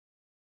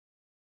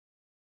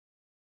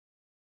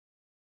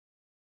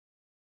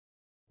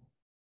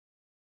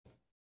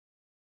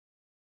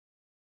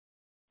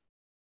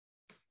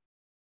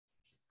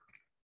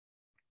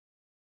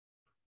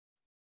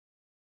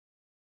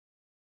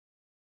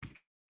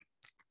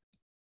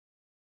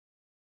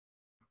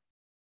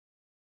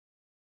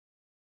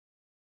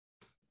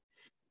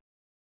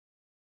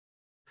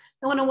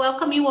I want to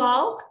welcome you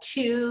all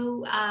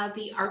to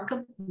the ARC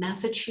of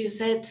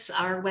Massachusetts,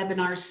 our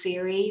webinar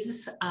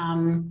series.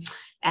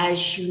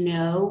 As you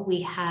know,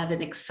 we have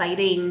an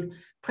exciting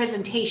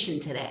presentation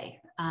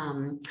today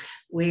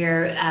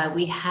where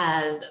we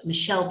have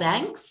Michelle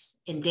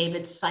Banks and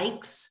David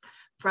Sykes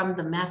from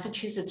the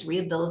Massachusetts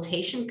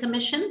Rehabilitation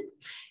Commission.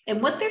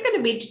 And what they're going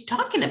to be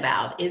talking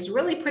about is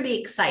really pretty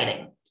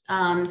exciting.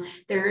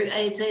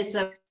 It's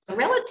a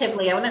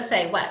relatively, I want to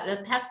say,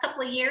 the past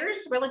couple of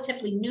years,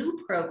 relatively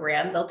new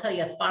program. They'll tell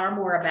you far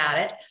more about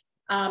it,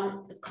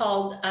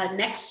 called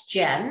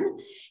NextGen.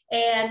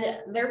 And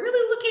they're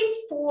really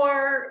looking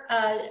for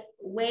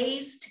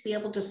ways to be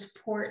able to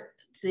support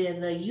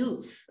the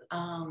youth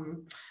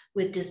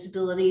with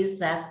disabilities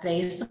that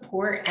they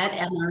support at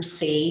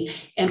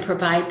MRC and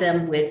provide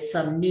them with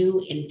some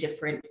new and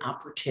different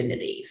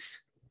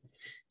opportunities.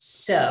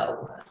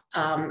 So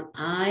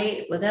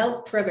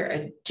without further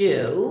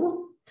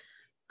ado,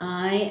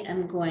 I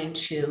am going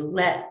to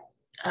let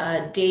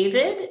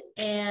David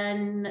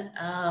and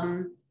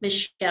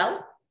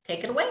Michelle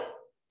take it away.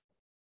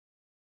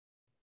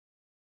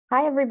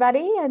 Hi,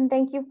 everybody, and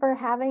thank you for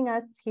having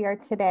us here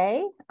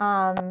today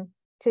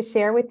to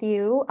share with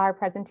you our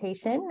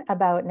presentation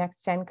about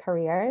NextGen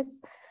Careers.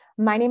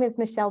 My name is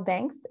Michelle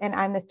Banks, and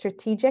I'm the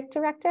Strategic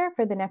Director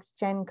for the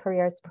NextGen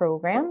Careers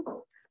Program.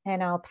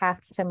 And I'll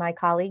pass to my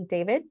colleague,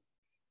 David.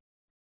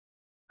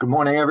 Good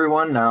morning,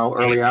 everyone. Now,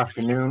 early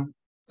afternoon.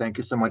 Thank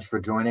you so much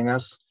for joining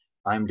us.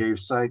 I'm Dave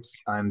Sykes.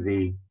 I'm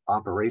the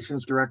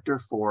Operations Director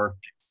for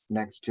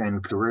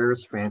NextGen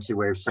Careers. Fancy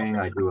way of saying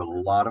I do a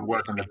lot of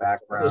work in the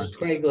background. It's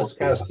Craig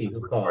Laskowski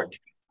who called.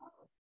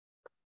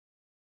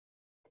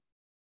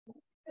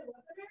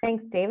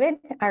 Thanks, David.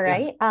 All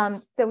right.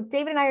 Yes. So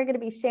David and I are going to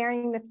be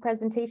sharing this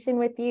presentation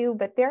with you,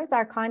 but there's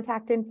our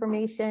contact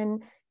information.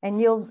 And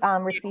you'll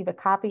receive a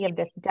copy of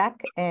this deck,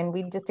 and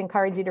we just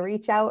encourage you to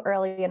reach out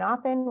early and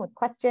often with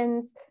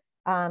questions.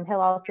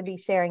 He'll also be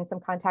sharing some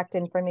contact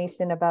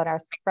information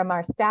from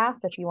our staff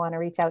if you want to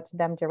reach out to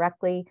them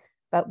directly.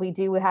 But we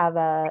do have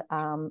a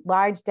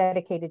large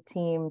dedicated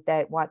team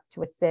that wants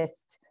to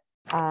assist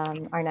our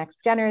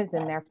NextGeners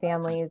and their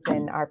families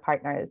and our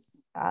partners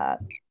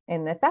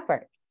in this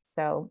effort.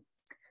 So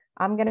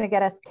I'm going to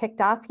get us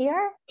kicked off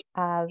here.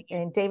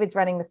 And David's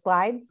running the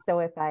slides, so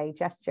if I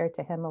gesture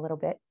to him a little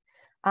bit.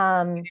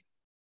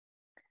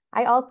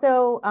 I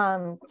also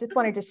just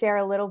wanted to share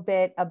a little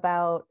bit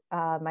about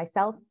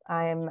myself.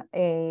 I'm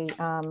a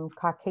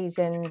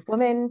Caucasian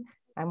woman.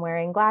 I'm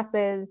wearing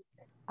glasses,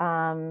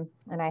 and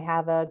I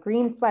have a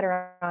green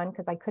sweater on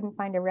because I couldn't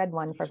find a red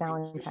one for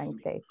Valentine's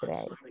Day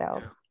today.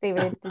 So,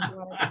 David, did you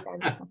want to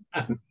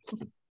start?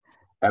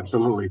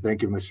 Absolutely.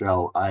 Thank you,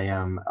 Michelle. I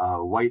am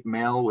a white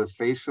male with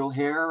facial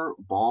hair,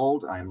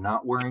 bald. I'm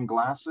not wearing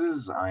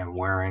glasses. I am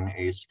wearing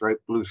a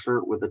striped blue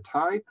shirt with a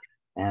tie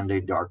and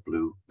a dark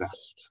blue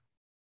vest.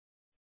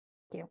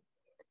 Thank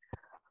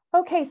you.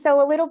 Okay,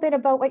 so a little bit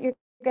about what you're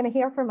going to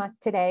hear from us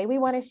today. We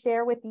want to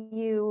share with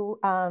you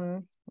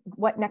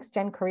what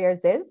NextGen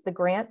Careers is, the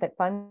grant that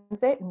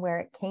funds it and where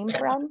it came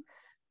from.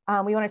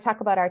 We want to talk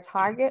about our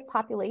target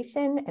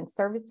population and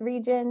service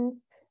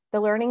regions,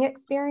 the learning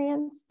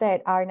experience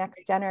that our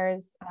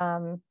NextGeners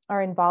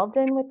are involved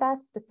in with us,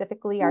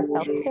 specifically our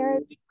self-care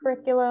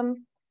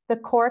curriculum, the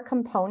core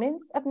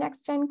components of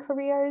NextGen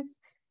Careers,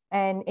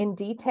 and in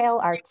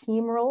detail our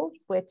team roles,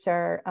 which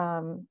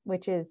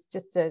is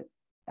just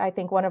I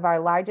think one of our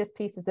largest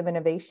pieces of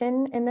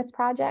innovation in this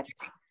project,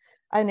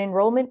 an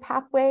enrollment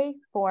pathway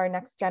for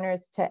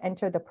NextGeners to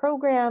enter the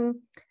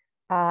program,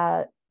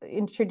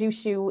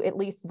 introduce you at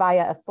least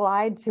via a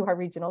slide to our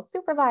regional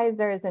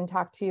supervisors, and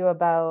talk to you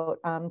about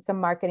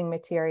some marketing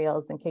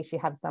materials in case you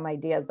have some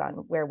ideas on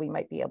where we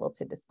might be able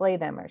to display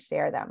them or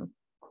share them.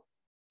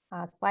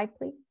 Slide,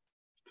 please.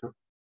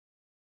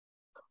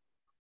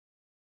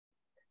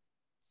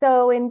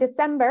 So in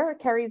December,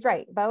 Carrie's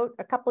right, about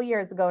a couple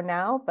years ago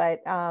now, but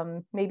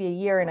maybe a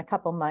year and a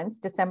couple months,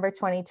 December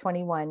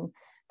 2021,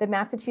 the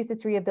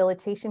Massachusetts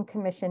Rehabilitation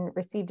Commission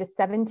received a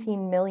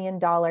 $17 million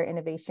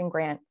innovation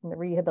grant from the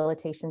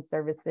Rehabilitation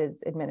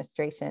Services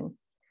Administration.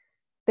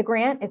 The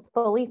grant is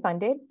fully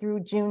funded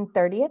through June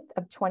 30th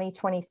of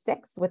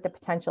 2026 with the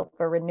potential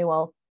for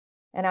renewal.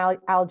 And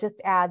I'll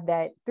just add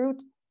that through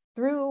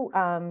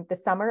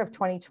the summer of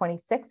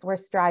 2026, we're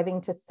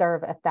striving to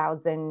serve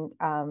 1,000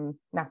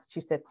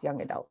 Massachusetts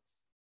young adults.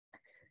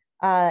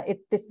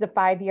 This is a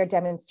 5-year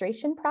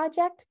demonstration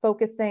project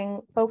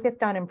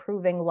focused on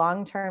improving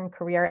long-term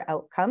career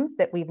outcomes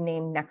that we've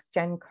named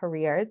NextGen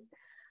Careers.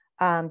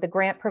 The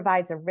grant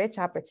provides a rich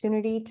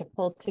opportunity to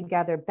pull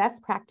together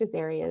best practice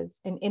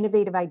areas and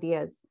innovative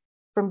ideas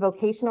from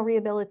vocational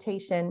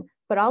rehabilitation,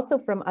 but also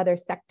from other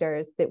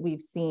sectors that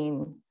we've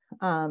seen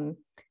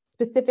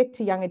specific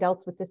to young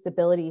adults with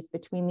disabilities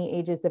between the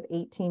ages of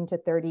 18 to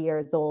 30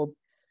 years old.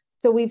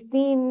 So we've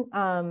seen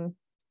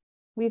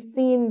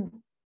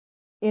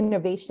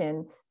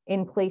innovation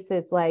in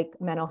places like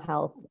mental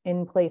health,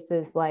 in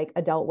places like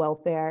adult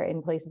welfare,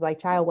 in places like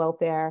child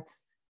welfare,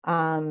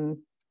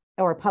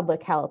 or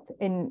public health.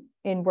 And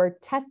we're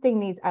testing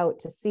these out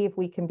to see if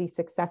we can be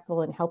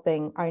successful in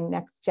helping our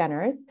next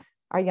geners,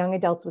 our young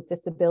adults with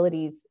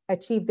disabilities,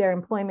 achieve their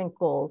employment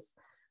goals.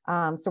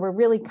 So we're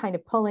really kind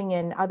of pulling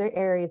in other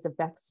areas of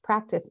best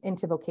practice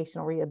into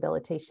vocational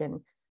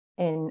rehabilitation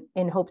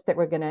in hopes that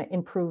we're going to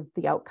improve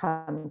the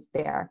outcomes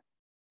there.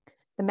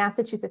 The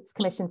Massachusetts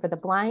Commission for the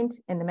Blind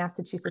and the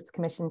Massachusetts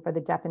Commission for the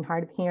Deaf and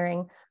Hard of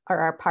Hearing are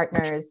our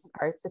partners,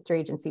 our sister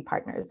agency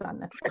partners on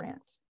this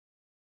grant.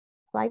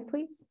 Slide,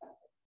 please.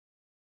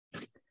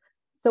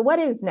 So what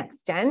is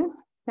NextGen?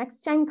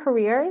 NextGen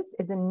Careers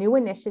is a new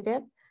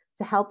initiative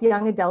to help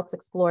young adults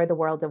explore the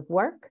world of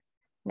work.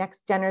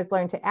 NextGeners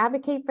learn to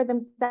advocate for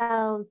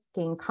themselves,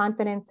 gain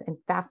confidence, and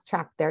fast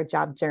track their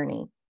job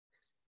journey.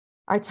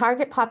 Our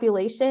target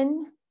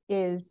population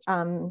is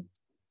young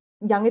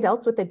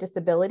adults with a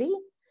disability,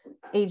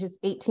 ages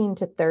 18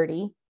 to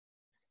 30.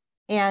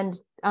 And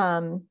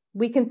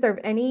we can serve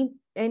any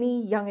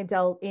young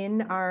adult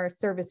in our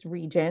service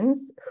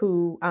regions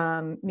who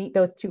meet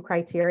those two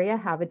criteria,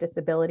 have a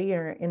disability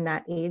or in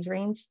that age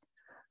range.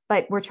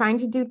 But we're trying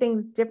to do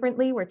things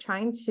differently. We're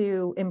trying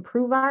to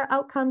improve our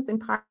outcomes. And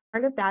part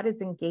of that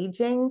is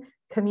engaging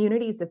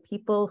communities of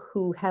people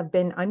who have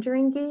been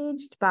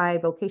underengaged by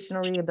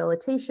vocational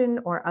rehabilitation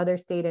or other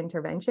state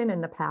intervention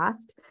in the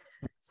past.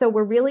 So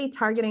we're really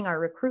targeting our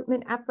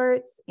recruitment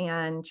efforts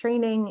and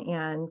training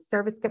and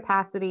service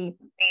capacity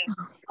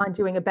on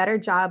doing a better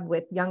job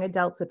with young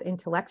adults with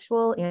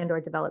intellectual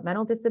and/or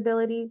developmental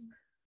disabilities,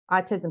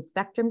 autism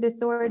spectrum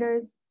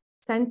disorders,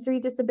 sensory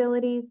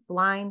disabilities,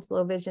 blind,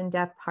 low vision,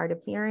 deaf, hard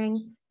of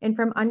hearing, and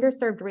from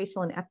underserved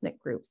racial and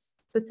ethnic groups.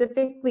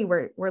 Specifically,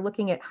 we're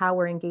looking at how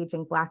we're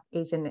engaging Black,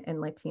 Asian, and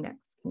Latinx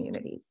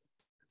communities.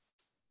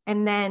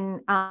 And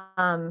then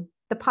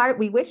the part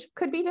we wish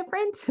could be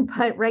different,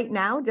 but right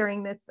now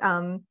during this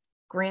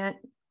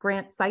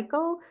grant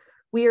cycle,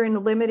 we are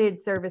in limited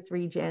service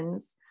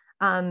regions.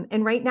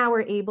 And right now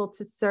we're able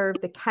to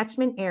serve the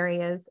catchment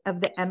areas of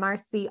the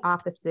MRC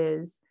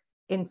offices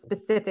in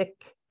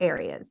specific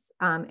areas.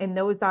 And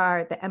those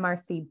are the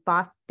MRC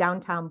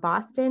downtown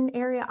Boston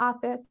area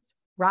office,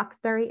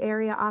 Roxbury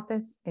area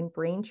office, and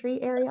Braintree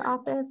area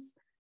office,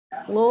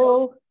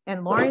 Lowell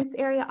and Lawrence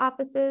area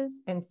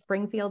offices, and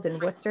Springfield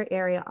and Worcester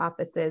area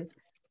offices,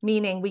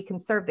 meaning we can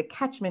serve the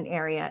catchment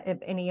area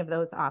of any of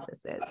those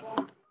offices.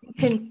 You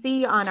can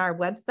see on our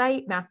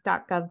website,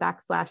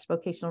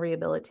 mass.gov/vocational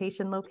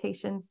rehabilitation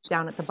locations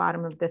down at the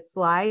bottom of this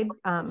slide.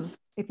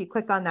 If you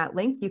click on that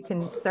link, you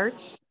can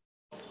search.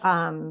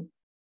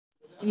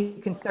 You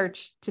can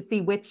search to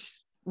see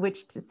which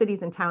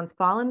cities and towns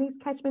fall in these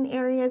catchment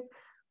areas.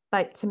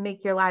 But to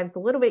make your lives a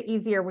little bit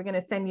easier, we're going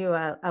to send you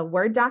a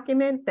Word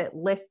document that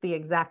lists the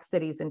exact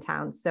cities and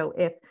towns. So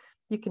if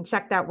you can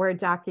check that Word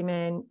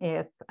document,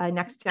 if a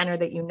NextGener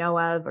that you know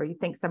of or you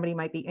think somebody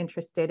might be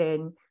interested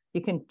in,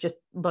 you can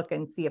just look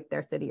and see if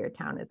their city or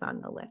town is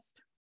on the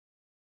list.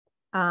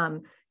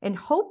 And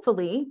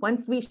hopefully,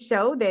 once we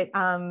show that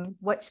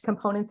which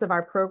components of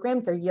our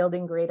programs are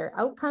yielding greater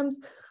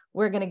outcomes,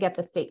 we're going to get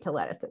the state to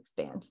let us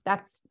expand.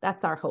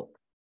 That's our hope.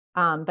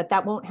 But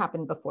that won't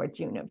happen before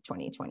June of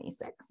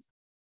 2026.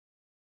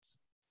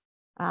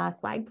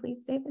 Slide,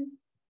 please, David.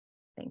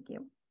 Thank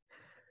you.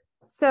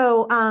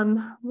 So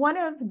one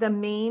of the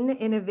main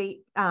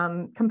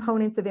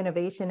components of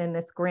innovation in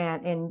this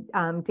grant,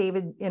 and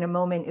David in a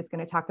moment is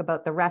going to talk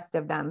about the rest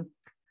of them,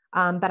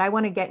 but I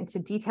want to get into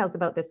details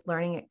about this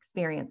learning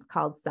experience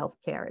called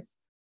self-cares.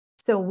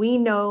 So we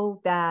know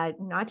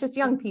that not just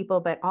young people,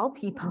 but all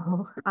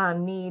people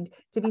need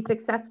to be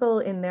successful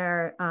in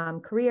their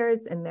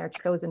careers and their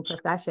chosen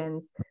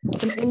professions,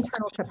 some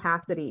internal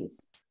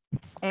capacities.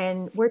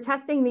 And we're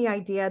testing the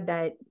idea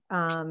that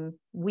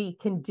we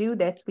can do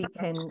this. We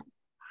can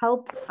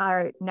help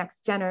our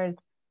NextGeners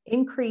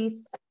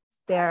increase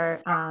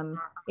their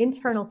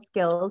internal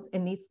skills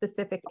in these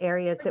specific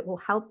areas that will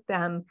help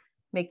them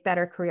make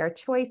better career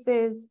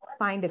choices,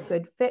 find a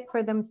good fit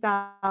for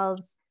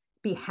themselves,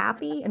 be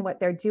happy in what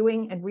they're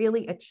doing, and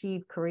really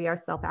achieve career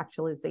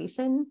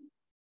self-actualization.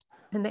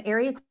 And the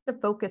areas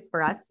of focus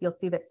for us, you'll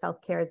see that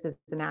self-cares is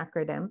an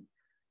acronym,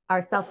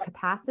 are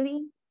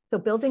self-capacity, so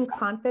building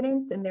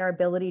confidence in their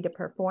ability to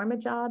perform a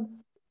job,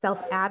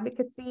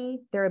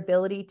 self-advocacy, their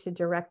ability to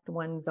direct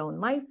one's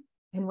own life,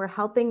 and we're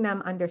helping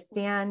them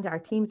understand, our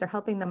teams are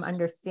helping them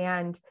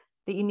understand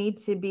that you need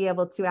to be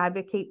able to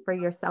advocate for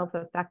yourself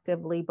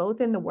effectively,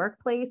 both in the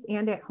workplace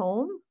and at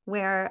home,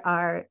 where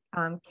our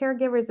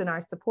caregivers and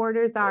our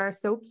supporters are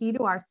so key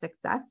to our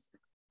success.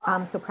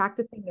 So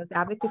practicing those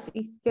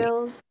advocacy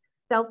skills,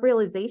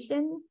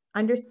 self-realization,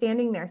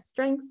 understanding their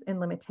strengths and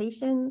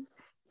limitations,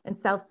 and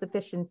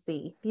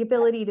self-sufficiency, the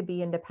ability to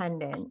be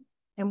independent.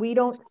 And we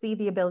don't see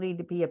the ability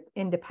to be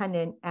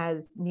independent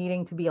as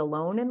needing to be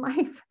alone in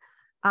life,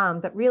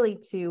 but really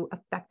to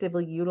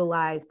effectively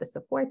utilize the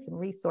supports and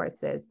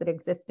resources that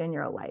exist in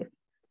your life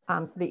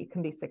so that you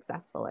can be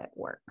successful at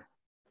work.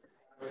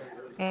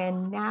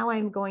 And now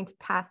I'm going to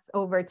pass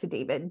over to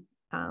David.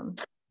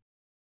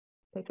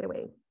 Take it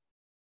away.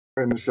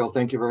 All right, Michelle,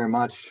 thank you very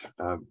much.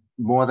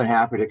 more than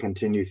happy to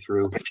continue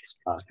through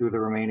the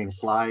remaining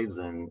slides,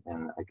 and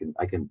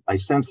I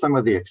sense some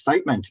of the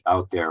excitement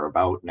out there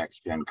about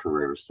NextGen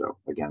Careers. So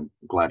again,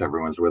 glad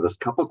everyone's with us.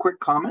 Couple quick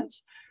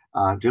comments,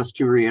 just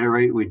to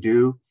reiterate, we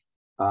do.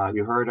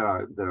 You heard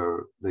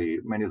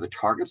many of the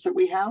targets that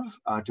we have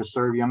to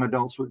serve young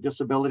adults with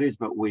disabilities,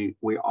 but we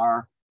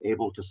are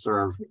able to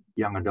serve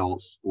young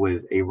adults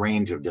with a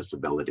range of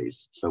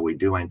disabilities. So we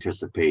do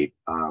anticipate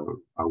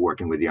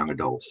working with young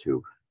adults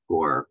who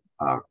are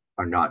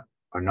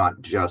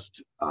not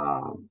just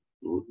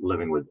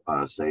living with,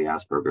 say,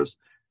 Asperger's,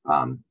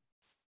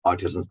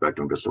 autism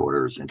spectrum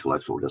disorders,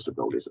 intellectual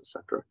disabilities,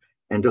 etc.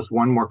 And just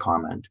one more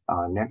comment: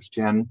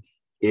 NextGen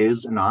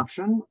is an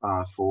option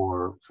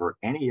for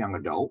any young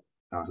adult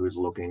who's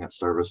looking at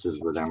services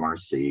with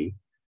MRC.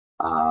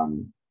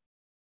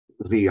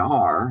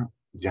 VR,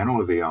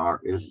 general VR,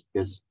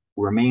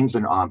 remains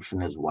an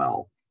option as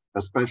well,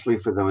 especially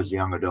for those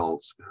young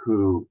adults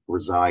who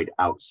reside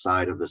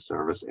outside of the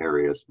service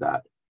areas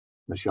that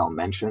Michelle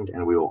mentioned,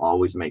 and we will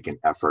always make an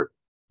effort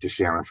to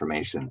share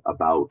information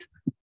about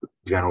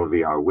general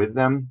VR with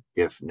them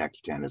if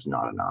NextGen is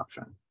not an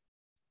option.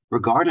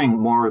 Regarding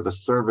more of the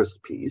service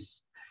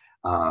piece,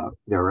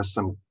 there are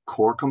some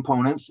core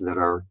components that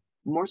are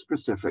more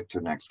specific to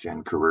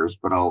NextGen Careers,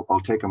 but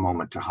I'll take a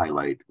moment to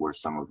highlight where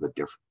some of the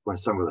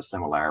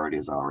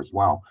similarities are as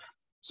well.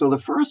 So the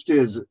first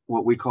is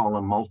what we call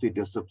a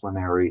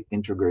multidisciplinary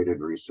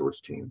integrated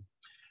resource team.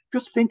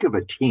 Just think of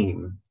a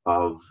team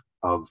of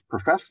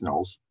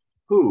professionals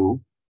who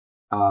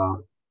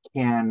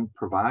can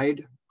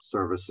provide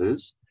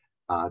services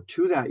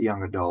to that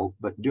young adult,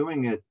 but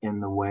doing it in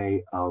the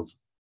way of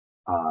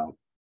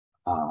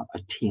a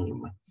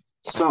team.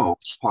 So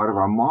part of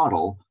our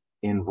model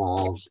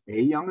involves a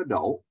young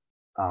adult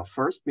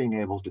first being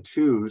able to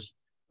choose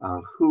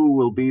who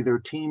will be their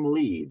team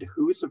lead,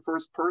 who is the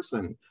first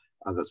person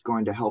that's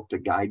going to help to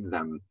guide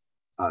them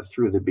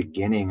through the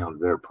beginning of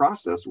their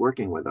process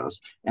working with us.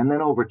 And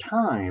then over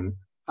time,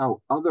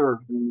 how other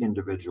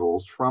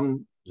individuals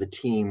from the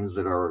teams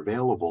that are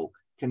available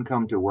can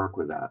come to work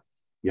with that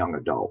young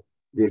adult.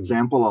 The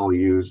example I'll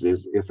use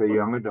is if a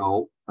young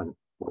adult,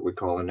 what we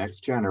call a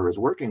NextGener, is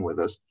working with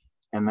us,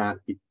 and that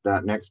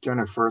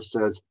NextGener first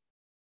says,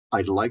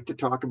 I'd like to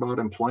talk about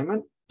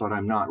employment, but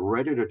I'm not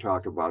ready to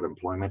talk about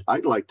employment.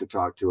 I'd like to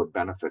talk to a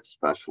benefits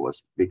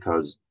specialist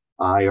because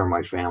I or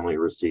my family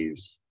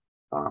receives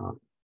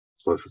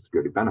Social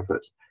Security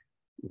benefits.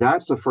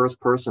 That's the first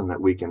person that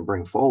we can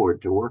bring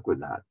forward to work with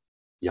that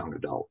young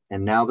adult.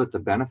 And now that the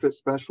benefits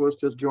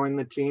specialist has joined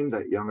the team,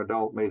 that young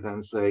adult may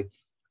then say,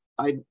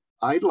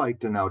 I'd like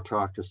to now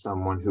talk to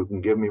someone who can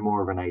give me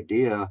more of an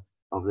idea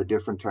of the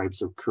different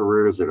types of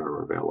careers that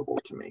are available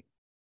to me.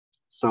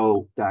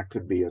 So that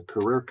could be a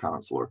career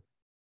counselor.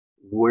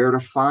 Where to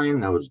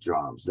find those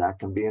jobs? That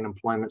can be an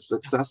employment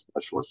success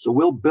specialist. So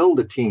we'll build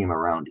a team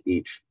around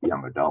each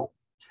young adult.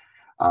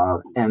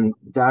 And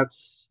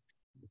that's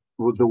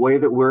the way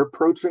that we're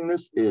approaching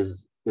this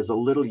is a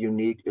little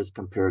unique as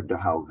compared to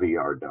how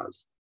VR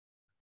does.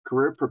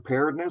 Career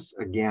preparedness,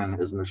 again,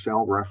 as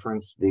Michelle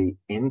referenced, the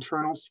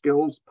internal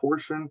skills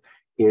portion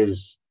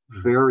is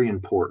very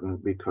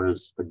important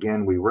because,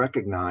 again, we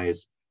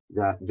recognize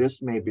that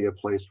this may be a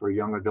place where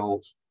young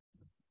adults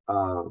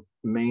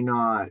may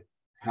not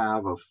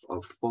have a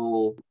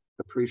full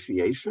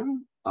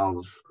appreciation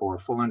of or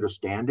full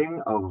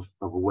understanding of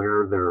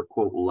where their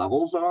quote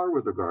levels are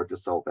with regard to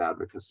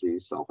self-advocacy,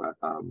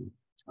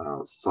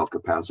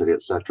 self-capacity,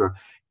 etc.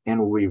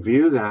 And we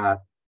view that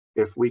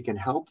if we can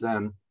help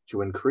them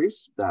to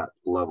increase that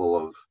level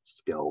of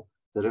skill,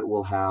 that it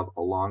will have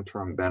a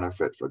long-term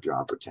benefit for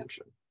job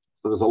retention.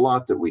 So there's a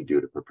lot that we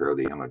do to prepare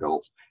the young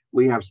adults.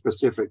 We have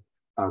specific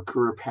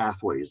career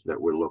pathways that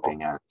we're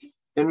looking at,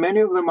 and many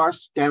of them are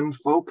STEM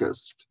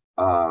focused,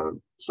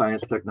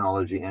 science,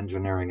 technology,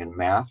 engineering, and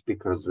math,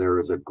 because there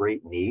is a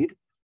great need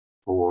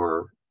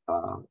for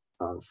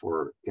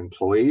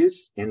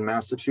employees in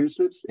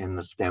Massachusetts in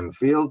the STEM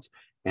fields.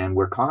 And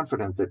we're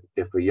confident that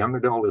if a young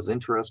adult is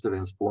interested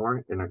in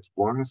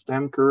exploring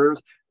STEM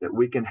careers, that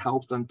we can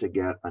help them to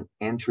get an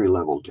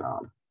entry-level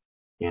job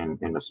in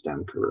a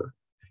STEM career.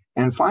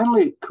 And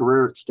finally,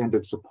 career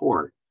extended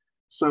support.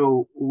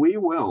 So we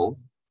will,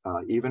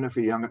 even if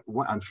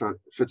when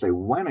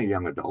a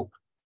young adult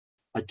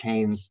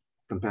attains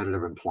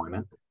competitive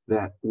employment,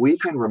 that we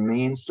can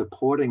remain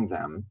supporting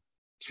them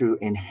to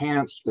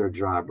enhance their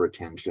job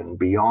retention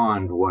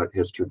beyond what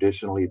has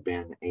traditionally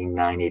been a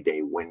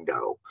 90-day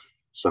window.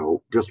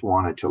 So just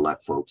wanted to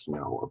let folks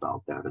know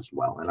about that as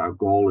well. And our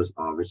goal is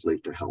obviously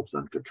to help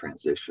them to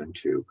transition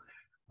to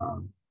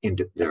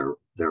into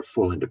their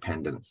full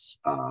independence,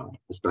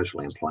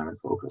 especially employment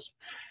focused.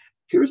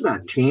 Here's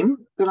that team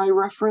that I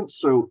referenced.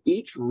 So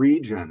each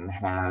region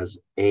has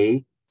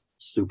a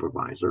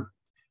supervisor.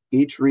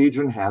 Each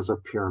region has a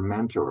peer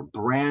mentor,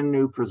 brand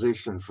new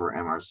position for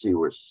MRC.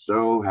 We're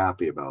so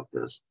happy about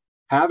this.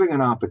 Having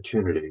an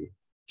opportunity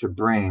to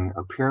bring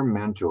a peer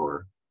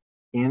mentor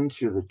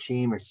into the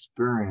team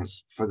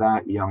experience for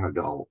that young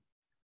adult,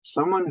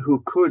 someone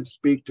who could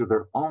speak to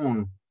their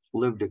own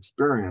lived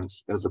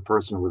experience as a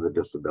person with a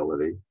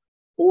disability,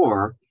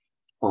 or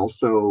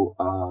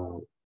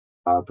also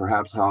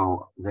perhaps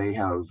how they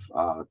have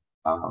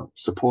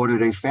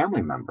supported a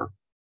family member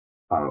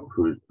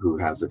who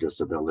has a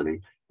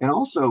disability, and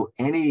also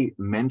any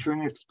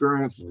mentoring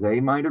experience they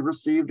might have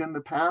received in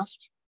the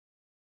past.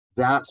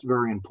 That's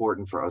very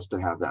important for us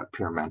to have that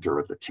peer mentor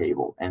at the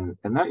table. And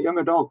that young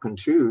adult can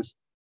choose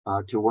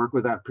to work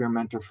with that peer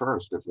mentor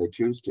first if they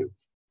choose to.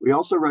 We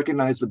also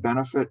recognize the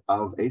benefit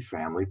of a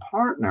family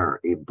partner,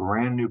 a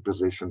brand new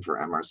position for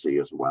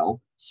MRC as well,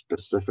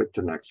 specific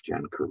to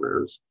NextGen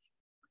Careers.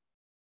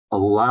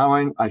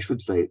 Allowing, I should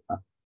say,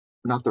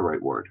 not the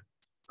right word,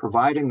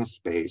 providing the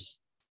space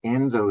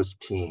in those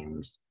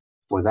teams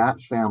for that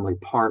family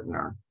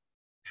partner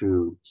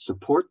to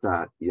support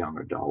that young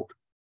adult,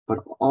 but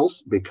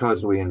also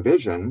because we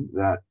envision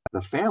that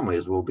the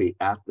families will be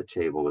at the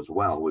table as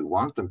well. We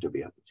want them to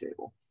be at the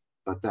table,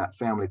 but that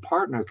family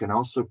partner can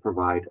also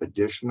provide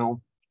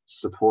additional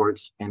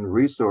supports and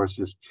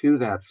resources to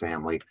that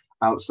family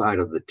outside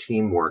of the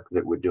teamwork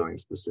that we're doing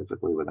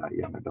specifically with that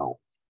young adult.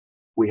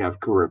 We have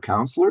career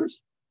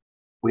counselors.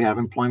 We have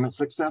employment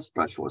success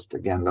specialists.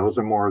 Again, those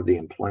are more of the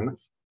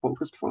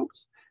employment-focused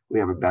folks. We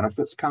have a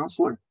benefits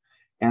counselor.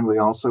 And we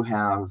also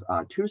have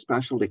two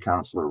specialty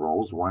counselor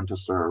roles, one to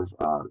serve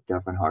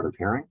deaf and hard of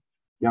hearing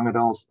young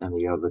adults, and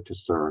the other to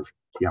serve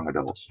young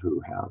adults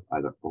who have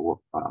either or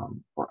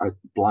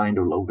blind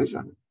or low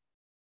vision.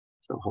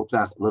 So hope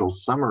that little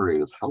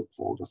summary is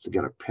helpful just to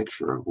get a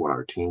picture of what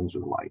our teams are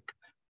like.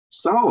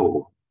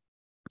 So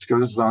I'm sure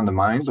this is on the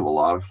minds of a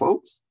lot of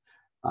folks.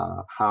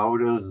 How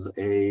does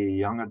a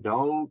young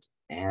adult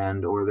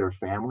and or their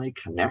family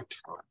connect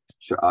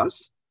to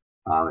us?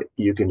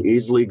 You can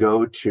easily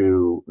go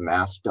to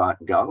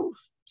mass.gov,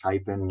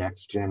 type in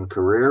NextGen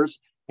Careers,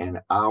 and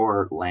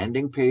our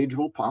landing page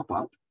will pop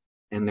up.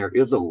 And there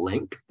is a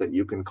link that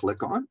you can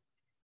click on.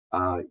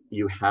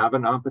 You have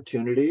an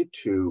opportunity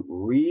to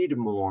read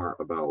more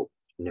about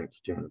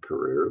NextGen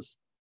Careers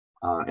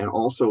and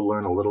also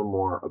learn a little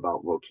more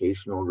about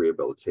vocational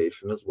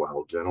rehabilitation as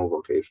well, general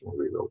vocational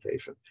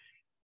rehabilitation,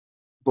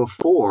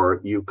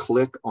 before you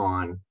click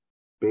on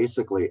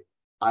basically,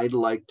 I'd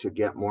like to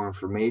get more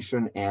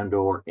information and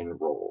or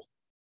enroll,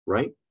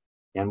 right?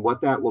 And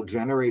what that will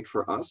generate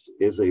for us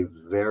is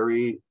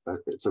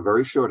it's a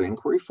very short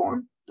inquiry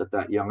form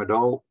that young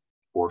adult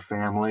or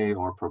family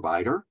or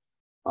provider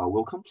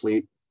will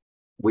complete.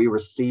 We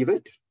receive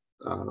it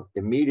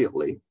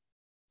immediately.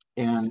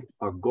 And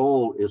our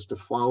goal is to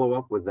follow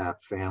up with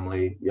that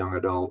family, young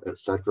adult, et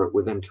cetera,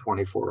 within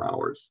 24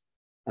 hours.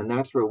 And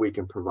that's where we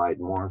can provide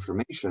more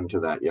information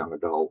to that young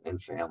adult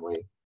and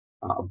family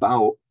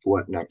about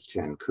what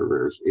NextGen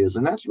Careers is.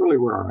 And that's really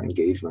where our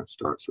engagement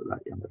starts with that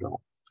young adult.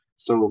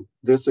 So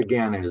this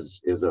again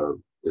this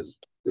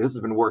has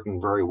been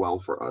working very well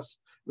for us.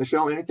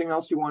 Michelle, anything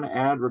else you want to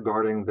add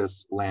regarding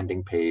this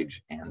landing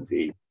page and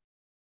the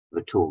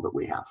tool that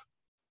we have?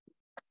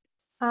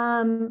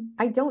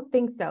 I don't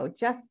think so.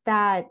 Just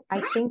that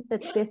I think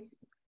that this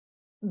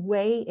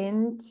way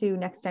into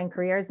NextGen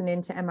Careers and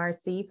into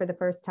MRC for the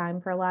first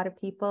time for a lot of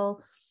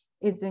people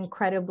is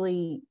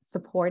incredibly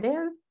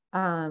supportive.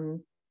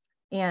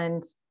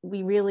 And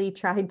we really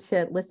tried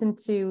to listen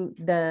to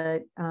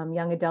the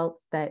young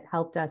adults that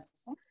helped us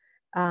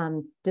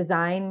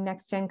design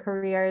NextGen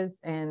Careers,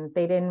 and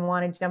they didn't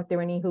want to jump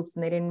through any hoops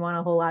and they didn't want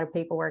a whole lot of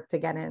paperwork to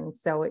get in.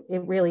 So it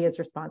really is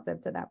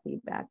responsive to that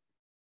feedback.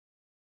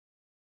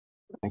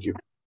 Thank you.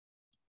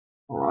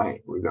 All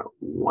right, we've got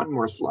one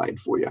more slide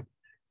for you.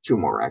 Two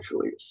more,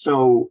 actually.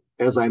 So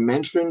as I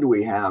mentioned,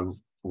 we have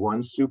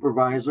one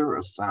supervisor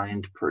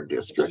assigned per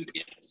district,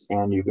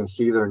 and you can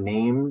see their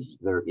names,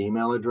 their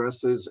email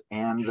addresses,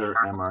 and their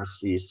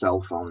MRC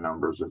cell phone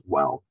numbers as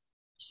well.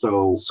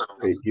 So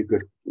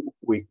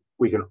we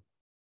can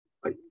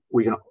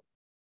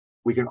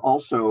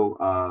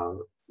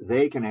also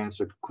they can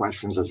answer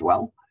questions as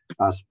well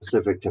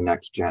specific to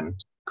NextGen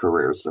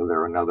Careers. So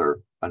they're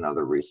another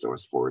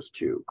resource for us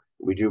too.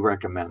 We do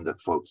recommend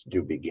that folks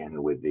do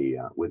begin with the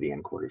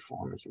inquiry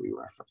form as we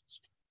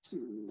referenced.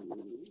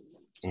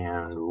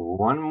 And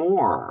one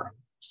more.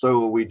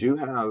 So we do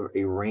have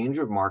a range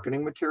of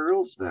marketing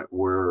materials that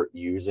we're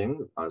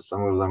using.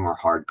 Some of them are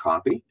hard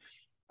copy.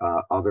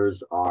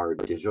 Others are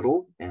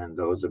digital, and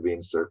those are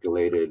being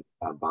circulated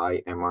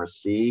by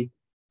MRC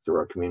through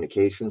our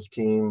communications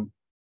team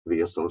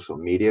via social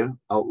media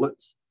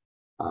outlets.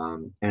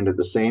 And at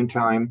the same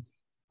time,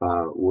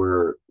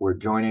 we're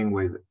joining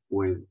with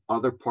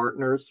other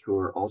partners who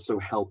are also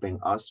helping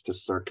us to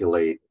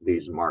circulate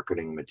these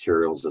marketing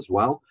materials as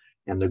well.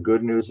 And the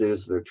good news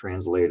is they're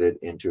translated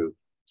into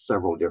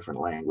several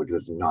different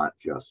languages, not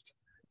just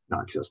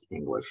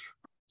English.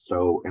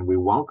 So, and we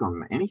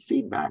welcome any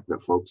feedback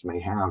that folks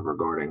may have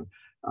regarding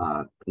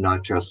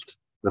not just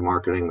the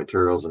marketing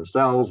materials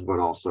themselves, but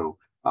also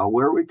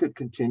where we could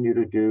continue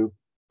to do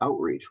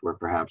outreach where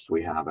perhaps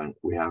we haven't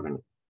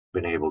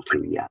been able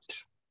to yet.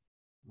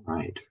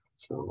 Right.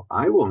 So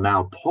I will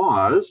now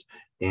pause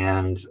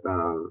and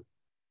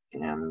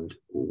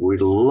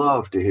we'd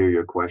love to hear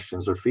your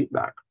questions or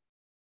feedback.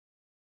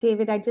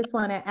 David, I just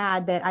want to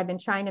add that I've been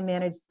trying to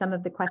manage some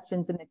of the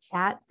questions in the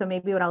chat. So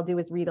maybe what I'll do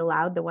is read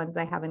aloud the ones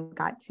I haven't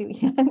got to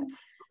yet.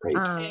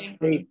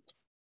 Great.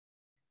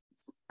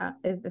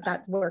 If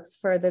that works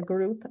for the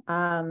group.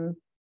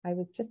 I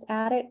was just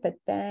at it, but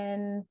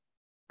then,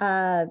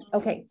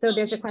 okay, so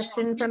there's a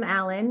question from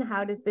Alan.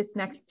 How does this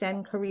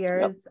NextGen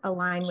Careers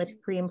align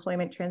with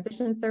pre-employment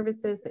transition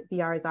services that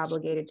VR is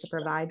obligated to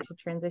provide to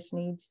transition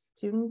age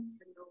students?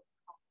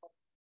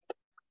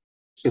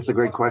 It's a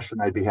great question.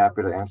 I'd be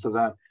happy to answer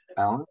that,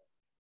 Alan.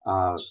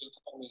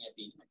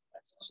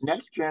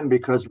 NextGen,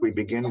 because we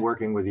begin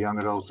working with young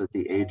adults at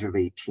the age of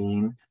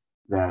 18,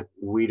 that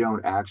we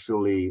don't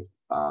actually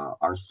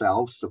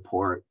ourselves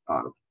support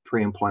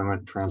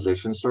pre-employment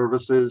transition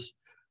services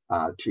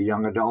to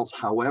young adults.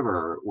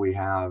 However, we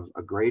have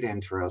a great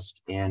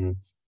interest in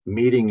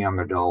meeting young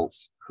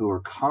adults who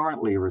are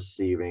currently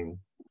receiving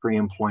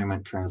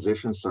pre-employment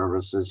transition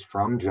services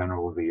from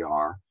General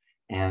VR.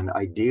 And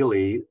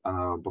ideally,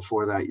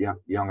 before that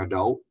young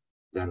adult,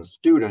 then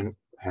student,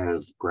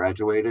 has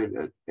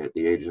graduated at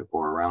the age of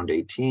or around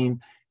 18,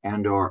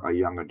 and or a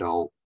young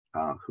adult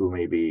who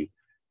may be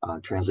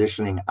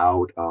transitioning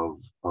out of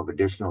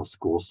additional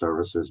school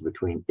services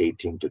between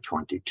 18 to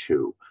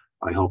 22.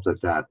 I hope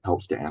that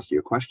helps to answer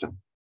your question.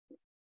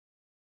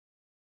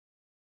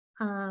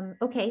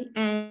 Okay,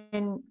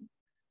 and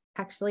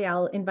actually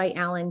I'll invite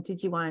Alan.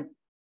 Did you want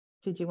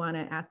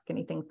to ask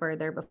anything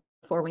further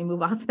before we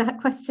move off that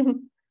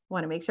question?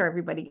 Want to make sure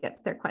everybody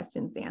gets their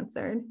questions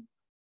answered.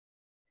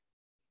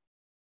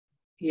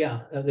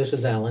 Yeah, this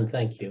is Alan.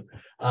 Thank you.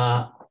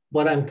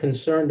 What I'm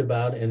concerned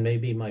about, and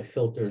maybe my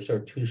filters are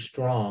too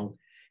strong,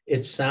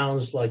 it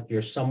sounds like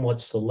you're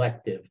somewhat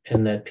selective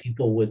and that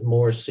people with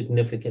more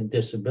significant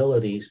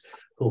disabilities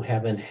who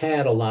haven't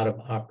had a lot of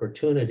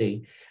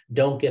opportunity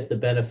don't get the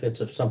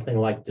benefits of something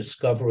like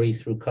discovery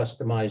through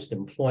customized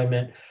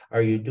employment.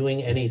 Are you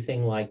doing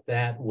anything like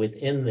that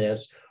within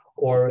this?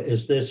 Or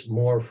is this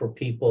more for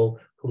people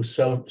who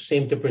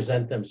seem to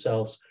present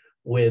themselves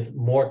with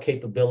more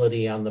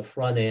capability on the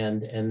front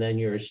end, and then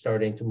you're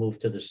starting to move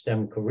to the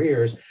STEM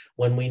careers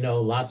when we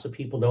know lots of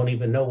people don't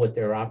even know what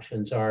their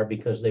options are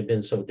because they've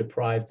been so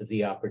deprived of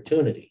the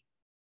opportunity?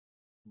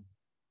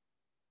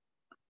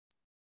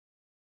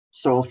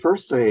 So I'll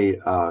first say,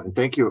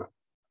 thank you,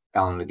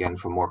 Alan, again,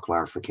 for more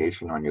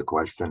clarification on your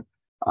question.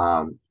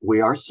 We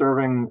are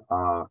serving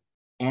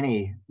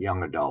any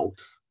young adult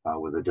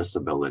with a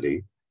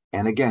disability.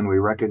 And again, we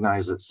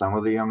recognize that some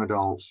of the young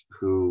adults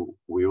who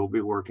we will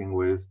be working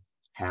with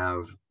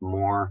have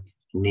more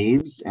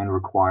needs and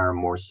require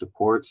more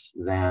supports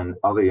than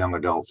other young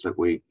adults that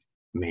we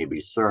may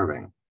be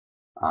serving.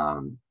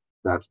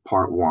 That's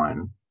part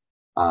one.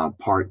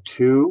 Part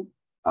two,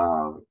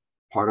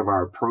 part of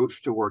our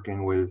approach to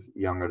working with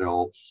young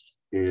adults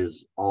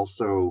is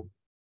also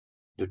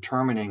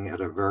determining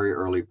at a very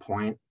early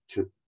point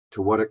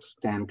to what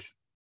extent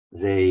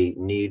they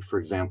need, for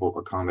example,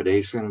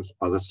 accommodations,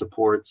 other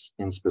supports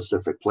in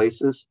specific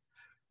places.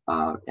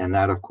 And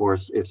that, of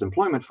course, it's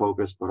employment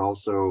focused, but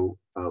also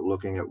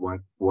looking at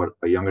what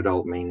a young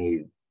adult may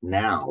need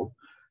now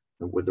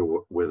with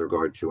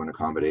regard to an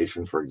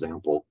accommodation, for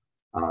example,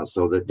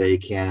 so that they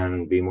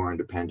can be more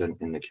independent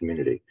in the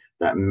community.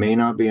 That may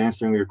not be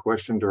answering your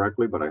question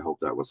directly, but I hope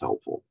that was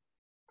helpful.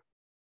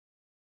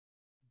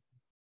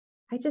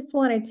 I just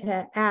wanted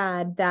to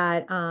add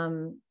that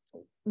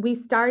we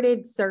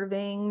started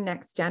serving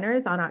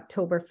NextGeners on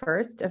October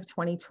 1st of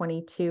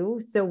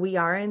 2022. So we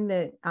are in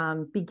the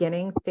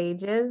beginning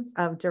stages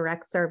of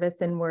direct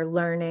service, and we're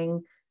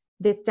learning.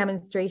 This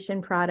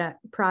demonstration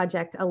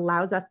project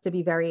allows us to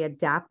be very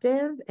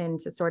adaptive and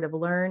to sort of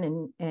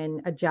learn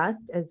and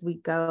adjust as we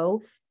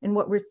go. And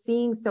what we're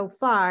seeing so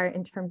far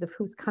in terms of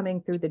who's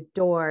coming through the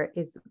door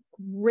is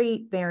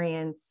great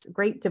variance,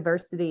 great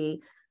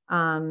diversity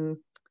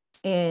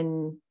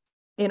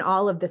in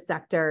all of the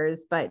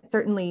sectors, but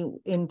certainly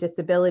in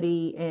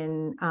disability,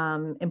 in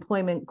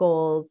employment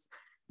goals.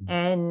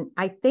 And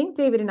I think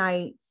David and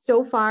I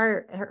so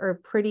far are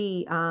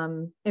pretty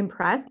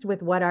impressed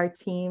with what our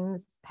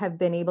teams have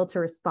been able to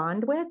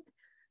respond with.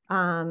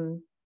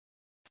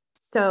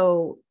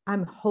 So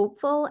I'm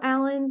hopeful,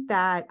 Alan,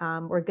 that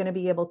we're going to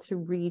be able to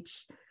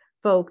reach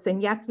folks. And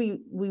yes,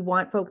 we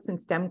want folks in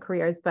STEM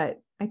careers,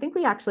 but I think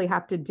we actually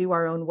have to do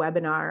our own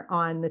webinar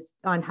on this,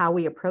 on how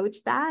we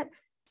approach that,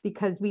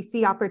 because we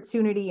see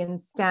opportunity in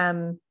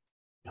STEM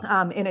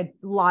in a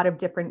lot of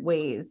different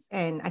ways.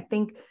 And I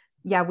think,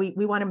 yeah, we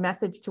want to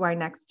message to our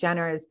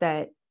NextGeners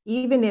that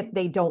even if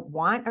they don't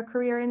want a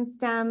career in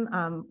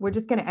STEM, we're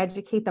just going to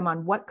educate them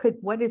on what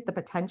is the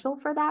potential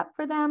for that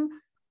for them,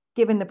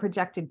 given the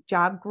projected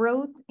job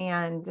growth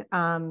and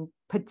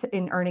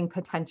in earning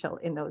potential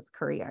in those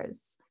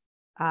careers.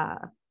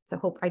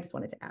 So I just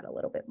wanted to add a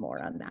little bit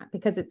more on that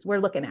because we're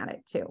looking at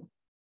it too.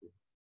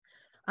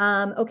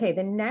 Okay,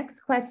 the next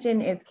question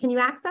is, can you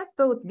access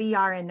both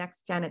VR and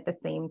NextGen at the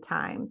same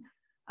time?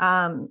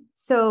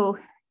 So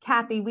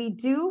Kathy, we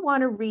do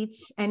want to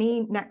reach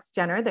any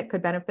NextGener that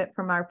could benefit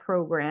from our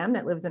program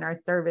that lives in our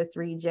service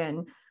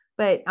region,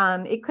 But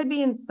it could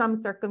be in some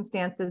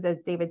circumstances,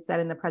 as David said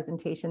in the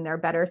presentation, they're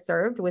better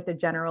served with a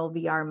general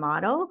VR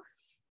model.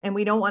 And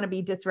we don't want to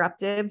be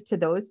disruptive to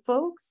those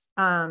folks.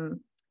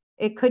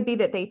 It could be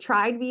that they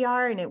tried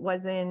VR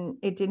and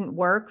it didn't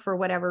work for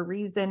whatever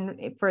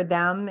reason for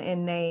them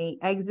and they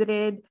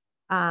exited.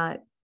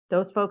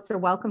 Those folks are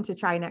welcome to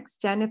try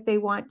NextGen if they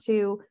want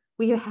to.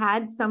 We have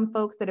had some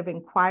folks that have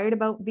inquired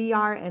about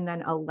VR and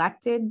then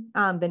elected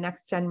the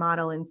NextGen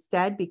model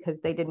instead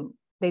because they didn't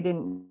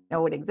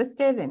know it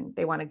existed and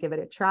they want to give it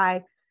a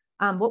try.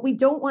 What we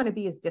don't want to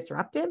be is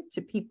disruptive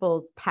to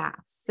people's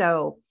paths.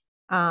 So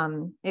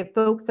if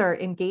folks are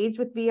engaged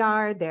with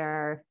VR,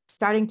 they're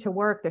starting to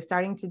work, they're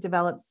starting to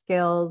develop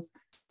skills,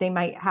 they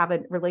might have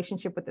a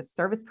relationship with a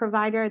service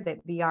provider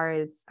that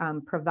VR is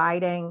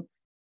providing,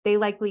 they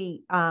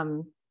likely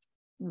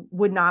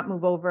would not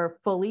move over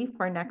fully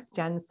for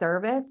NextGen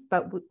service.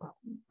 But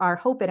our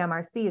hope at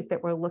MRC is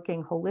that we're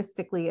looking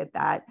holistically at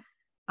that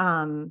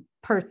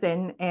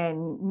person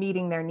and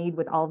meeting their need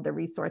with all of the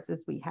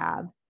resources we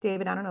have.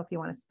 David, I don't know if you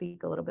want to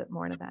speak a little bit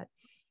more to that.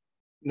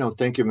 No,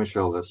 thank you,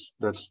 Michelle.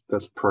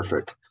 That's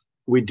perfect.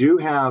 We do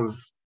have,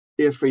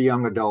 if a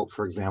young adult,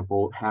 for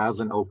example, has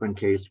an open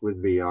case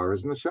with VR,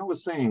 as Michelle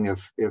was saying,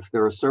 if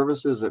there are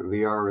services that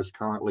VR is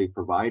currently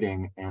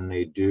providing and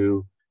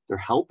they're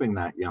helping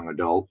that young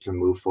adult to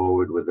move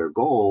forward with their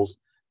goals,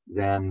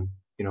 then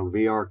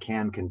VR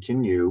can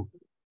continue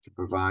to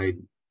provide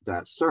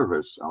that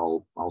service.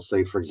 I'll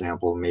say, for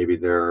example, maybe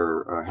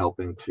they're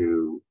helping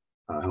to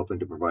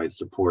provide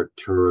support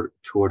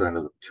toward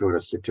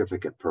a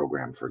certificate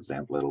program, for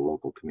example, at a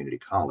local community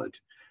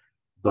college.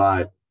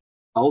 But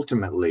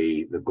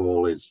ultimately, the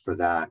goal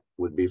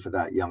would be for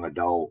that young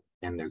adult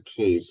and their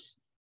case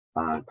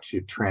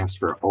to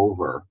transfer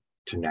over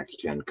to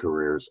NextGen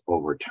Careers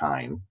over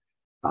time.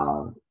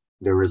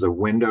 There is a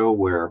window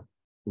where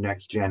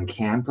NextGen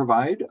can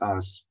provide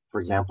us, for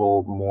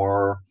example,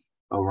 more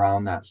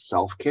around that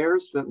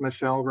self-cares that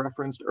Michelle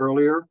referenced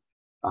earlier.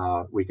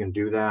 We can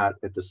do that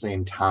at the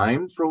same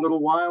time for a little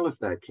while if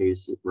that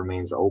case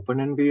remains open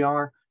in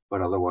VR,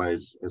 but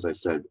otherwise, as I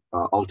said,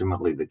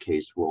 ultimately the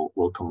case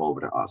will come over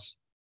to us.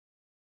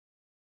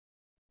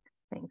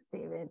 Thanks,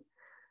 David.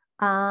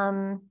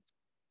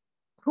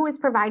 Who is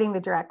providing the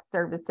direct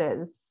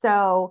services?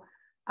 So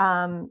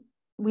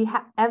we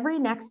have every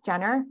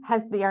NextGener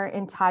has their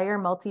entire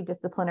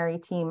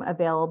multidisciplinary team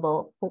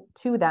available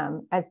to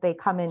them as they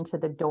come into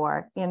the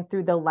door and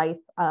through the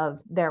life of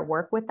their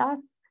work with us.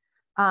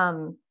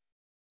 The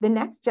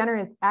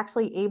NextGener is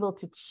actually able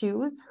to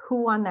choose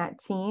who on that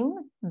team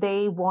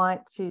they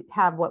want to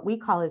have what we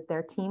call as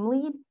their team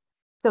lead.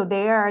 So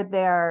they are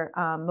their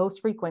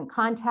most frequent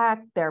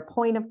contact, their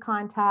point of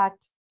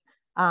contact.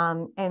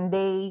 And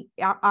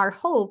our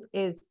hope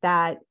is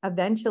that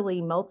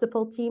eventually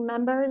multiple team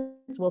members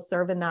will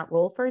serve in that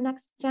role for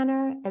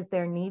NextGener as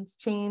their needs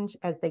change,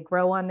 as they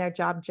grow on their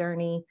job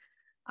journey.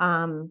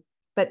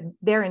 But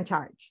they're in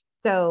charge.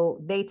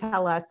 So they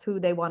tell us who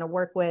they want to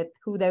work with,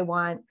 who they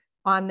want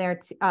on their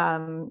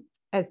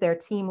as their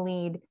team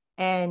lead.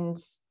 And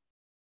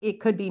it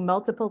could be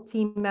multiple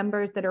team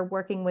members that are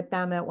working with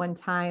them at one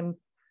time.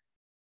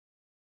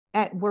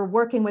 We're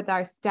working with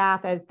our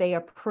staff as they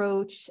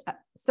approach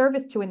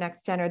service to a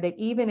NextGener, that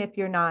even if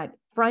you're not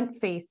front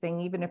facing,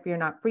 even if you're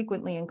not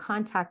frequently in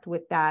contact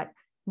with that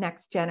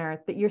NextGener,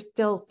 that you're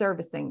still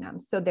servicing them.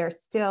 So they're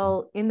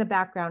still in the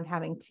background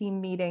having team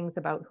meetings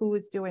about who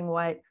is doing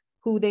what,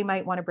 who they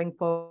might want to bring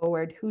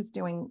forward, who's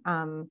doing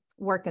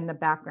work in the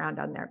background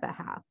on their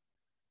behalf.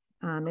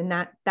 And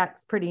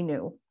that's pretty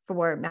new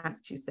for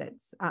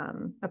Massachusetts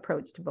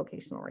approach to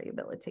vocational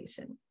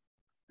rehabilitation.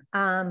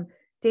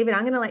 David,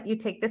 I'm going to let you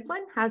take this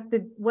one.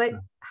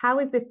 How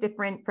is this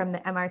different from the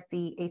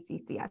MRC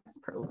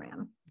ACCS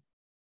program?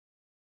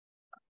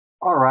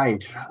 All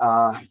right.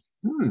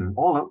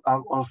 Well,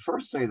 I'll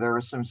first say there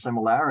are some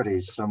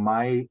similarities. So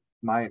my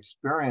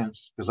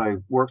experience, because I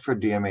worked for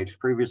DMH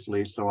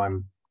previously, so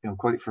I'm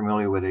quite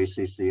familiar with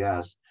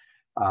ACCS.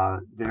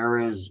 There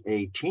is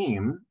a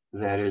team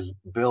that is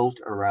built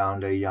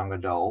around a young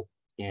adult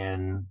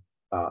in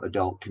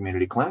adult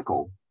community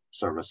clinical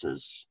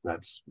services.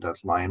 That's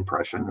my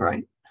impression,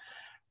 right?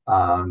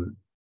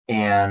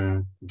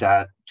 And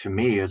that to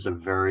me is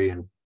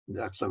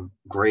that's a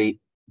great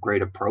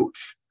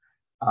approach.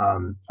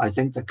 I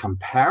think the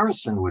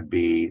comparison would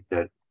be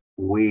that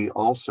we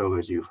also,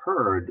 as you've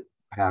heard,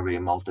 have a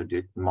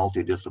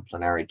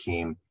multidisciplinary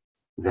team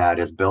that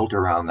is built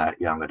around that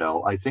young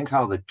adult. I think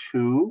how the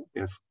two,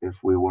 if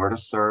we were to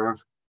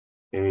serve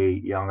a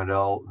young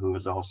adult who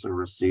is also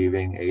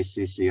receiving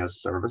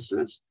ACCS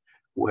services,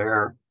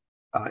 where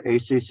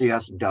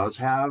ACCS does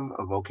have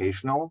a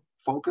vocational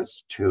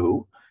focus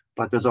too,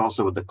 but there's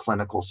also the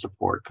clinical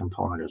support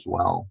component as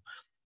well.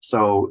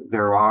 So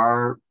there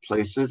are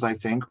places, I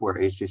think, where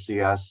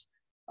ACCS,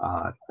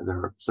 there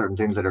are certain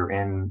things that are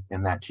in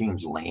that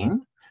team's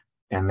lane,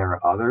 and there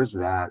are others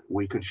that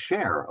we could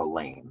share a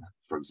lane,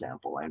 for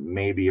example, and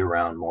maybe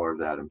around more of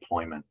that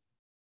employment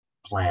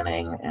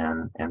planning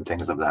and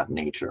things of that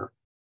nature.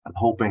 I'm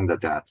hoping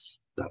that that's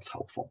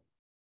helpful.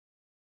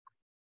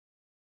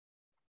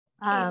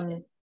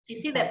 You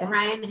see that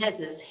Brian has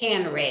his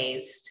hand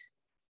raised.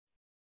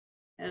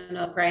 I don't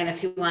know, Brian,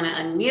 if you want to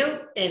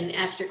unmute and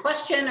ask your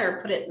question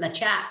or put it in the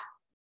chat.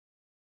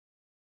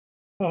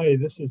 Hi,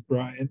 this is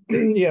Brian.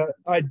 Yeah,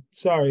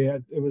 sorry,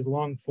 it was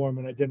long form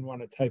and I didn't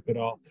want to type it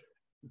all.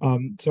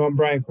 So I'm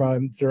Brian Crowley,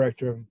 I'm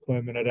Director of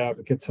Employment at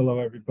Advocates. Hello,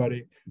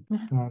 everybody.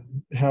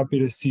 Happy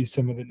to see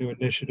some of the new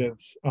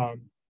initiatives,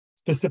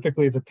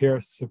 specifically the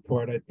peer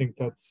support. I think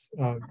that's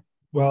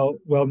well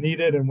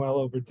needed and well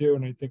overdue,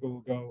 and I think it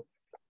will go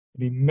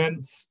in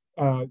immense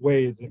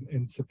ways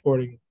in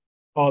supporting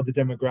all the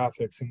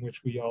demographics in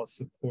which we all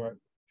support.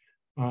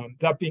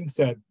 That being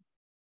said,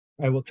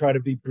 I will try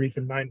to be brief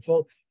and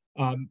mindful.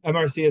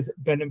 MRC has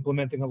been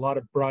implementing a lot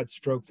of broad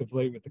strokes of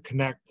late with the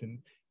Connect and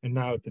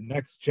now at the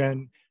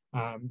NextGen.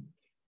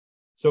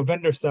 So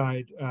vendor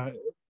side,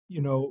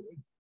 you know,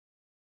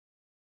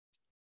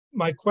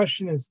 my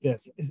question is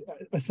this: is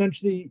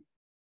essentially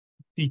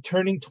the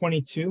turning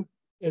 22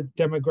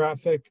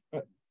 demographic,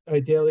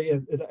 ideally,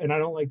 and I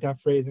don't like that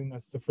phrasing.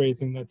 That's the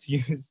phrasing that's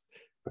used.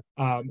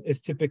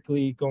 Is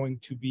typically going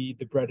to be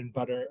the bread and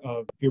butter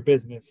of your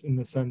business in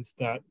the sense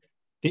that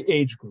the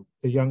age group,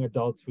 the young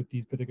adults with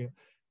these particular.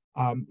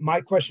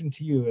 My question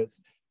to you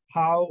is,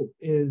 how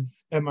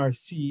is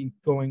MRC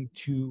going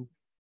to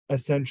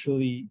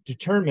essentially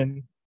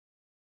determine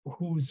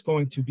who's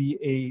going to be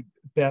a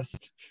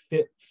best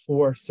fit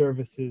for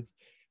services?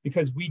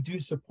 Because we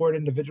do support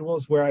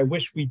individuals where I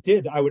wish we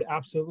did. I would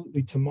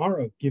absolutely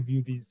tomorrow give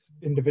you these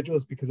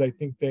individuals because I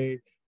think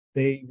they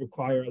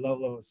require a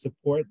level of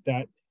support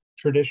that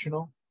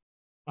traditional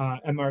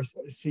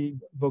MRC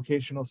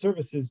vocational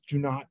services do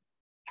not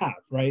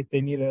have, right?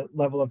 They need a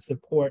level of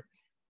support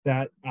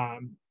that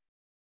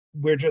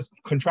we're just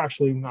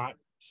contractually not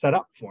set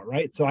up for,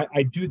 right? So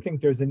I do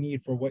think there's a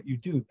need for what you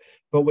do,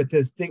 but with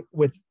this thing,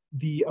 with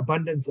the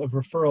abundance of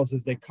referrals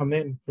as they come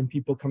in from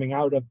people coming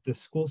out of the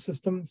school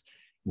systems,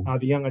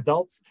 the young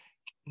adults,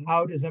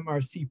 how does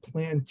MRC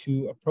plan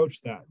to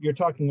approach that? You're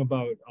talking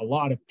about a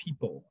lot of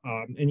people,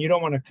 and you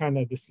don't want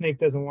to the snake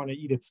doesn't want to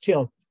eat its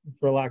tail,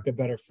 for lack of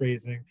better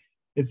phrasing.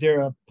 Is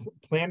there a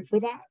plan for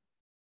that?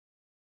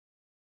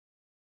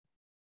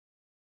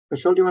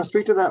 Michelle, do you want to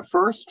speak to that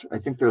first? I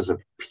think there's a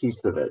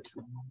piece of it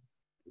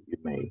you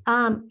may.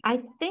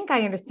 I think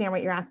I understand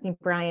what you're asking,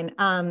 Brian.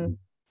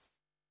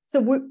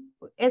 So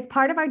as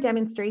part of our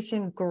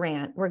demonstration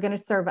grant, we're going to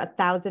serve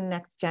 1,000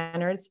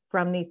 NextGeners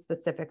from these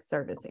specific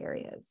service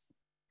areas.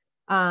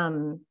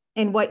 And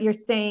what you're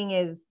saying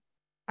is,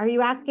 are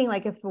you asking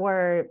like if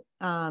we're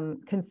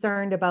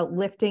concerned about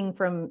lifting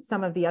from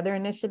some of the other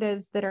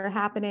initiatives that are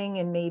happening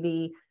and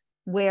maybe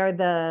where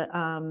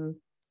the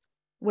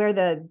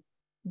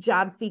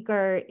job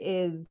seeker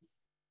is,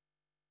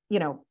 you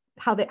know,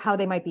 how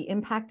they might be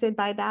impacted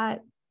by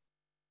that?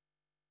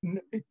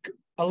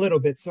 A little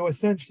bit. So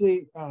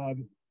essentially,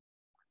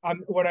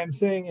 what I'm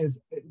saying is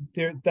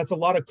that's a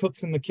lot of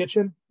cooks in the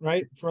kitchen,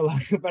 right? For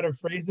lack of better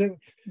phrasing.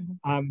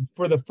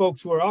 For the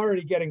folks who are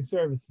already getting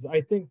services,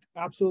 I think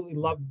absolutely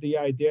love the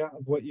idea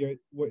of what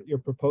you're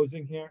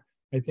proposing here.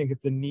 I think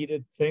it's a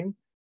needed thing.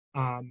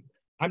 I'm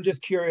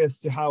just curious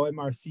to how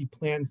MRC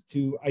plans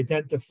to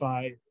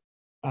identify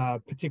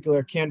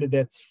particular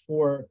candidates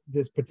for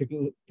this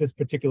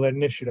particular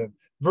initiative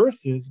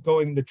versus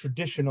going the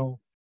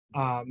traditional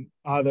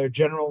either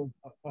general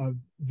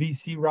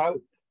VC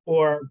route,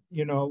 or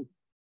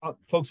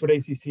folks with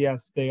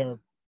ACCS,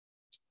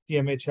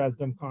 DMH has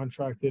them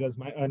contracted, as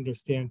I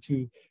understand,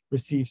 to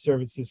receive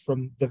services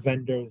from the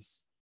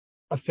vendors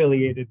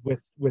affiliated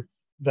with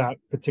that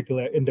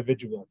particular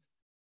individual.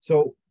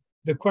 So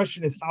the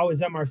question is, how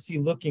is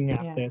MRC looking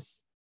at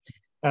this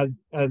as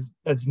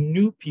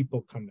new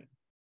people come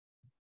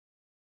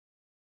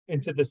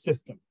into the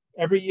system?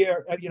 Every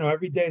year,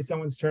 every day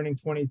someone's turning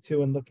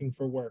 22 and looking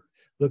for work,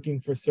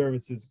 looking for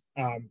services.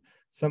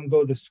 Some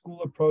go the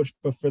school approach,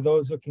 but for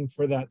those looking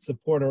for that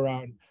support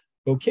around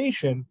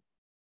vocation,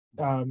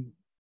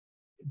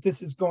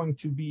 this is going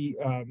to be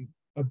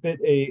a bit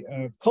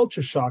a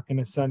culture shock in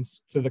a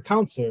sense to the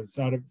counselors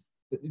out of,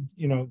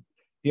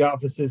 the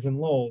offices in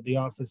Lowell, the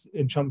office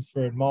in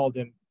Chelmsford,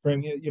 Malden,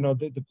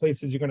 the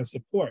places you're going to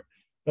support.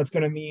 That's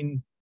going to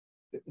mean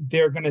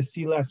they're going to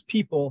see less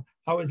people.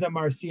 How is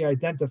MRC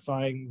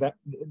identifying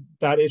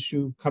that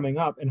issue coming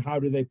up, and how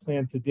do they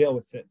plan to deal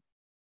with it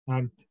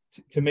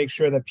to make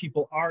sure that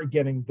people are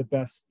getting the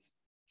best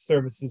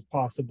services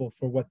possible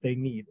for what they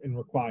need and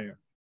require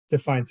to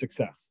find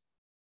success?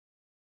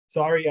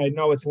 Sorry, I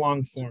know it's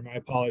long form. I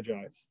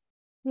apologize.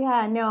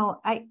 Yeah,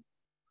 no,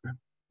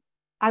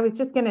 I was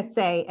just going to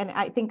say, and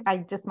I think I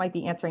just might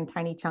be answering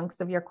tiny chunks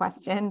of your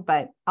question,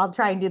 but I'll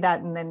try and do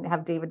that and then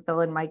have David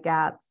fill in my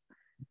gaps.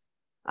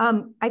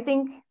 I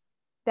think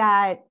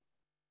that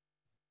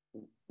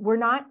we're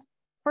not,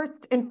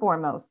 first and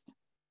foremost,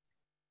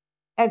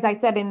 as I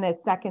said in the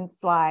second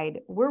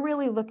slide, we're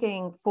really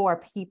looking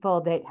for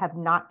people that have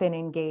not been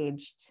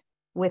engaged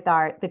with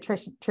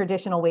the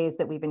traditional ways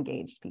that we've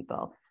engaged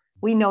people.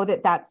 We know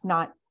that that's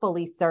not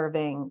fully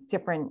serving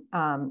different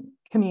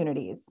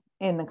communities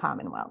in the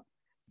Commonwealth.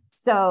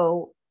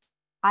 So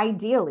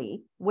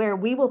ideally, where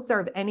we will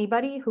serve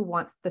anybody who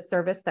wants the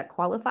service that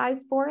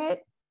qualifies for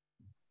it.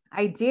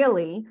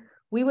 Ideally,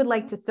 we would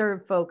like to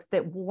serve folks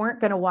that weren't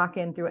going to walk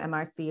in through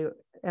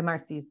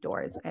MRC's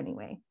doors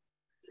anyway.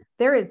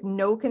 There is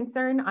no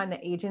concern on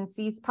the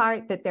agency's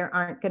part that there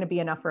aren't going to be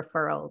enough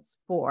referrals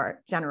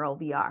for general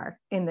VR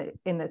in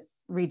the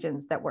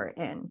regions that we're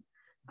in.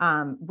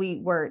 We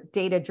were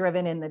data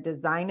driven in the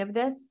design of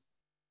this.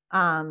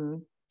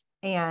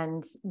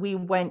 And we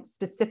went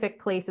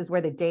specific places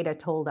where the data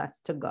told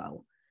us to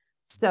go.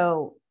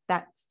 So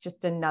that's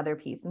just another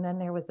piece. And then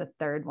there was a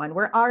third one.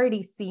 We're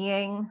already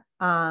seeing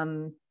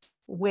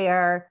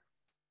where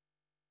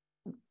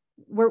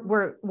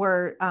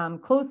we're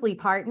closely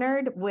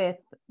partnered with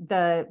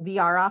the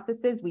VR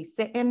offices. We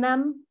sit in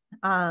them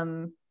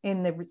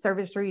in the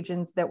service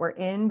regions that we're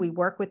in. We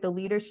work with the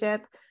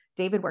leadership.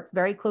 David works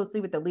very closely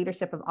with the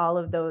leadership of all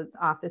of those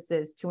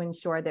offices to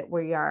ensure that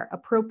we are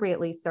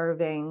appropriately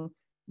serving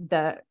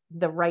the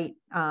right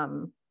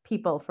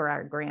people for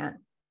our grant.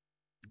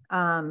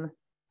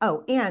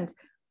 Oh, and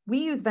we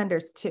use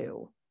vendors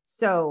too.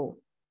 So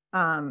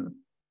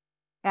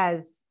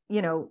as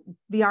you know,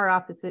 VR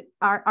offices,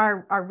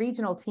 our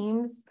regional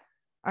teams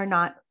are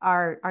not,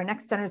 our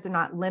NextGeners are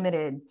not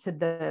limited to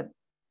the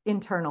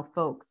internal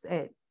folks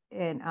that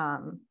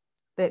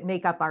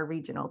make up our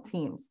regional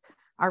teams.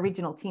 Our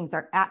regional teams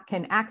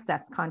can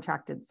access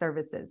contracted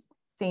services,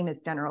 same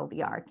as General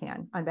VR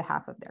can on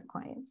behalf of their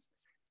clients.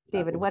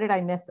 David, what did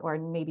I miss or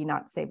maybe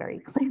not say very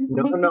clearly?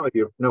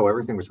 No,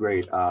 everything was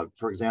great.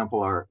 For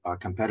example, our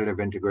competitive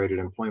integrated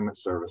employment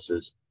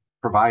services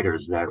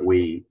providers that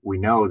we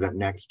know that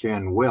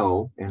NextGen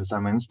will, in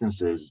some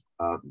instances,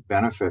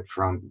 benefit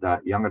from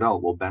that. Young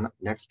adult will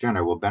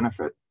NextGener will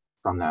benefit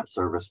from that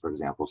service, for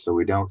example. So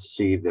we don't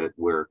see that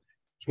we're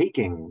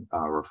taking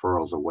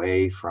referrals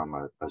away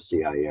from a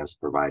CIS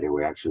provider.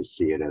 We actually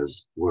see it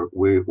as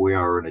we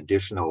are an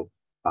additional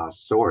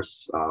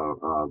source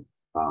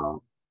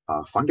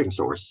funding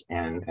source,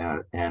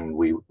 and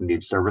we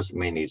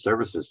may need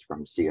services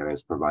from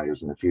CIS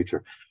providers in the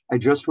future. I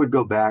just would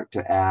go back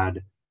to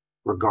add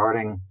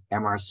regarding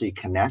MRC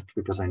Connect,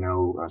 because I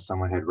know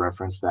someone had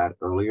referenced that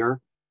earlier.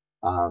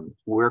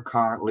 We're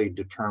currently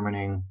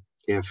determining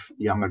if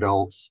young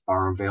adults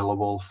are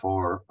available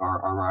for,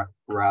 or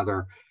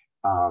rather,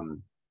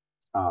 and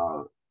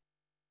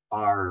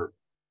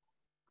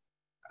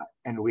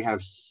we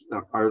have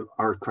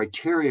our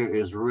criteria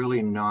is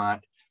really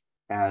not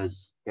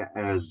as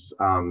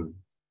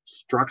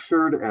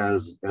structured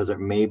as it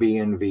may be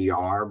in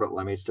VR, but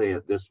let me say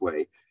it this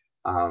way.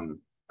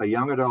 A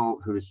young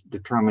adult who's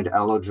determined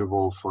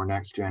eligible for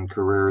NextGen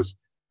Careers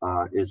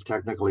is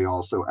technically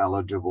also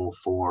eligible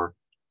for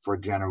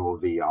general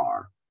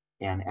VR.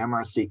 And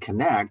MRC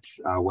Connect,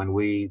 when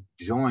we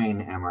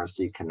join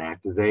MRC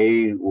Connect,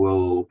 they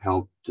will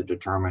help to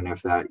determine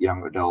if that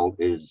young adult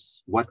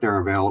is what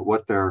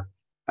they're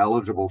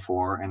eligible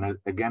for. And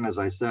again, as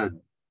I said,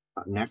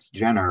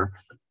 NextGener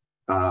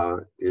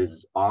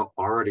is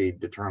already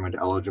determined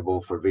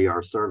eligible for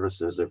VR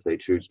services if they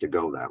choose to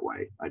go that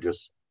way. I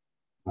just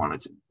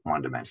wanted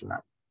to mention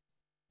that.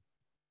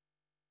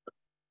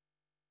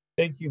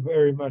 Thank you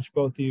very much,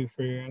 both of you,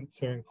 for your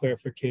answer and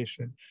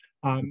clarification.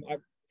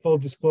 Full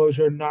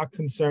disclosure, not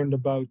concerned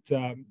about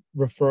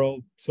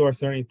referral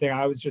source or anything.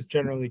 I was just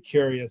generally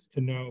curious to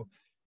know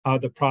how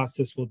the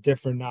process will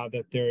differ now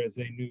that there is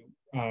a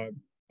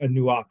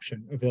new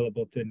option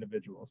available to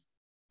individuals.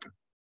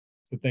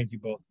 So thank you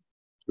both.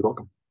 You're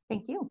welcome.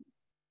 Thank you.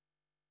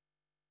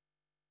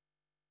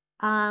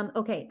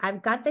 Okay,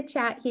 I've got the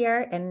chat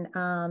here,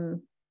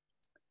 and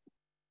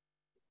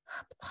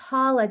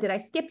Paula, did I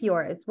skip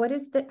yours? What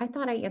is I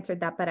thought I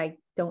answered that, but I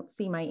don't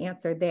see my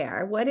answer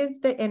there. What is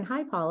and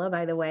hi, Paula,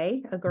 by the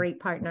way, a great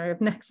partner of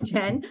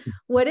NextGen.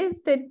 What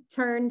is the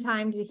turn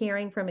time to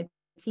hearing from a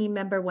team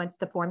member once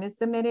the form is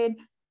submitted?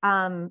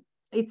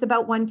 It's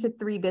about 1 to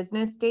 3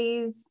 business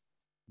days,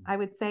 I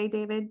would say,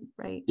 David,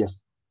 right?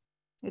 Yes.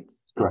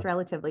 It's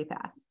relatively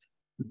fast.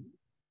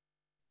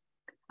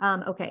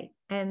 Okay,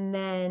 and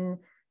then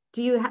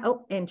do you have,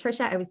 oh, and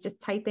Trisha, I was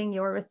just typing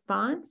your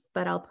response,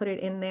 but I'll put it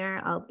in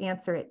there. I'll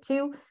answer it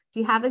too. Do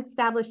you have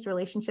established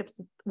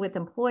relationships with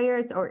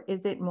employers, or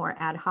is it more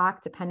ad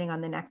hoc depending on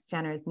the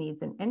NextGener's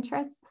needs and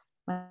interests?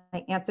 My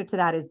answer to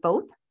that is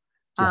both.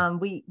 Yes.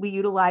 We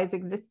utilize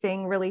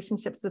existing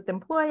relationships with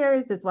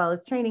employers as well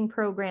as training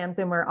programs,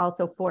 and we're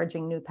also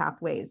forging new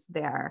pathways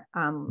there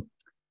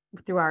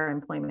through our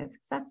employment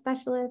success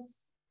specialists.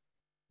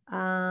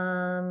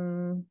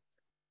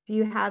 Do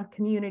you have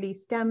community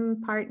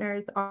STEM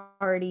partners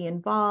already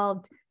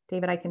involved?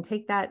 David, I can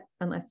take that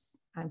unless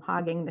I'm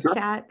hogging the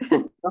chat.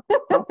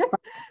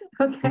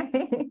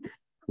 Okay.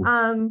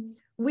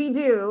 We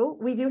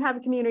do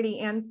have community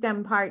and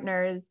STEM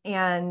partners,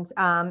 and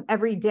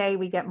every day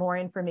we get more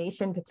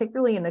information,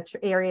 particularly in the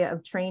area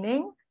of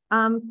training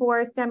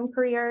for STEM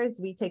careers.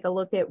 We take a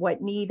look at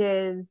what need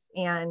is,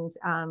 and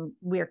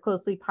we are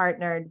closely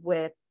partnered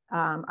with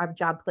our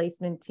job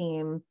placement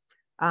team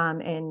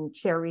and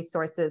share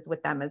resources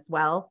with them as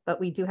well. But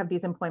we do have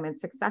these employment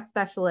success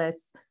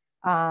specialists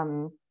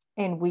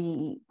And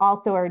we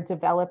also are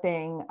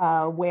developing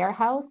a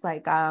warehouse,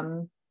 like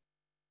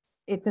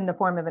it's in the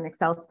form of an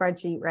Excel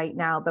spreadsheet right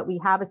now, but we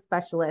have a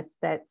specialist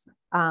that's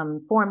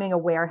forming a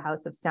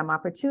warehouse of STEM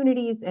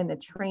opportunities and the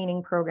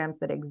training programs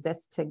that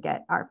exist to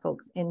get our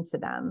folks into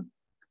them.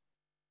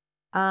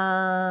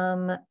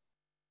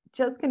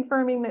 Just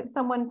confirming that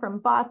someone from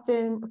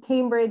Boston,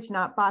 Cambridge,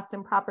 not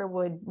Boston proper,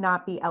 would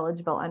not be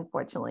eligible,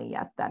 unfortunately.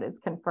 Yes, that is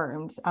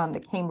confirmed.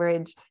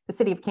 The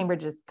city of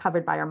Cambridge is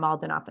covered by our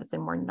Malden office,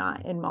 and we're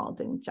not in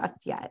Malden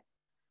just yet.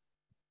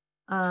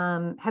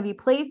 Have you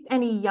placed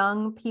any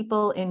young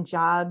people in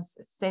jobs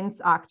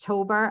since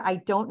October? I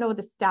don't know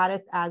the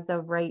status as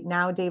of right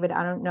now, David.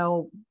 I don't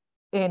know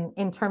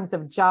in terms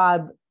of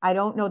job. I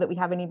don't know that we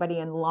have anybody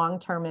in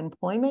long-term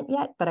employment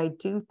yet, but I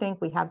do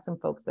think we have some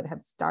folks that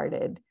have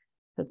started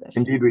positions.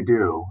 Indeed, we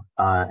do.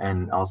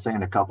 And I'll say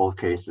in a couple of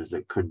cases,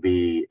 it could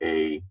be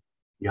a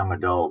young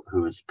adult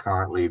who is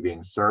currently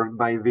being served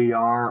by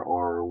VR,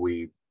 or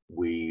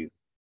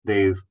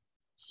they've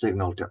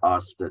signaled to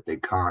us that they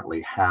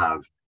currently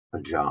have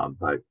a job.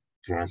 But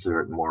to answer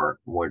it more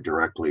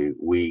directly,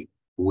 we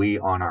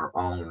on our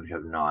own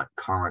have not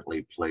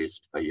currently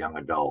placed a young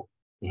adult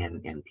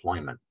in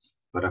employment.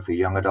 But if a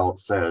young adult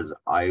says,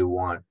 I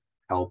want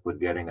help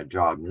with getting a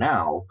job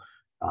now,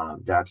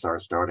 that's our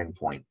starting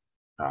point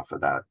for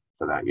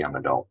that young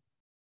adult.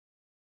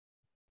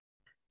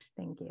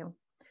 Thank you.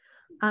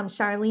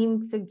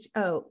 Charlene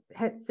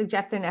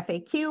suggested an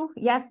FAQ.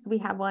 Yes, we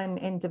have one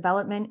in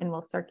development, and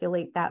we'll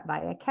circulate that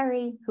via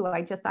Carrie, who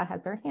I just saw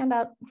has her hand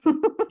up.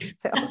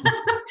 So.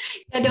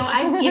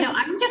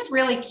 I'm just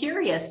really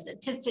curious.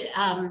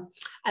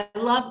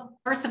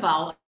 First of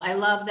all, I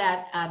love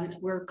that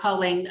we're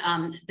calling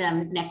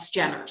them next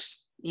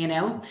geners,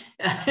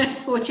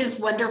 which is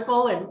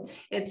wonderful. And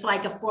it's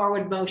like a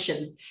forward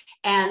motion.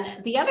 And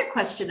the other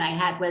question I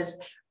had was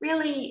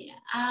really,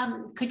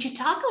 could you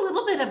talk a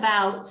little bit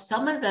about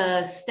some of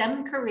the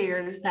STEM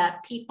careers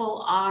that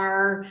people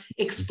are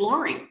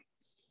exploring?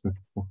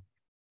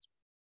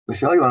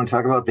 Michelle, you want to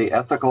talk about the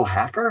ethical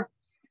hacker?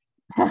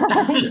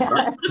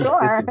 Yeah,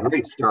 sure. It's a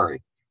great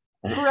story.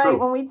 Right. True.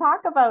 When we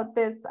talk about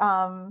this,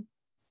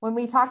 when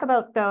we talk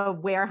about the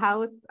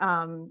warehouse,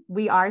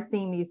 we are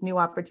seeing these new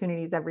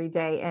opportunities every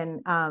day.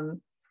 And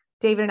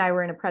David and I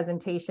were in a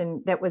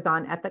presentation that was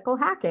on ethical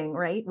hacking,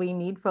 right? We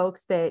need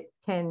folks that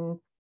can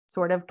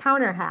sort of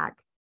counter hack.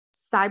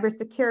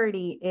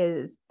 Cybersecurity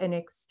is an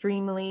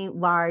extremely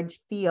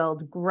large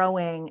field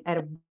growing at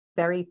a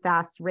very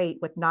fast rate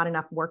with not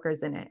enough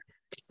workers in it.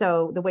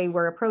 So the way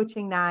we're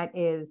approaching that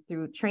is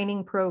through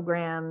training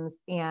programs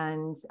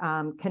and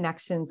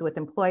connections with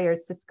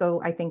employers. Cisco,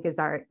 I think, is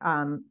our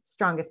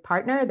strongest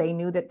partner. They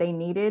knew that they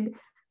needed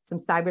some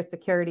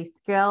cybersecurity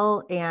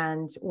skill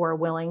and were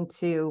willing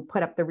to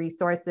put up the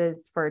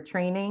resources for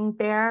training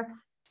there.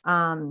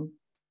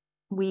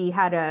 We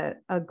had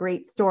a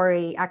great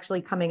story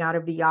actually coming out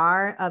of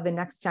VR of a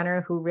next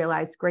gener who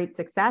realized great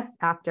success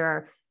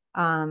after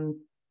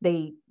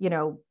they,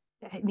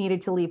 needed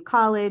to leave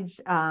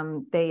college.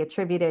 They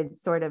attributed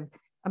sort of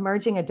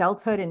emerging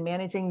adulthood and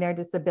managing their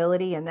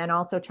disability, and then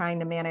also trying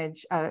to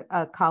manage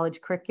a college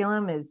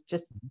curriculum is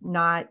just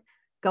not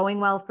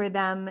going well for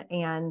them.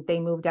 And they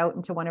moved out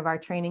into one of our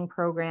training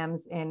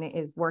programs and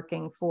is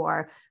working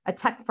for a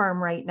tech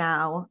firm right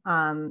now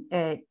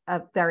at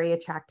a very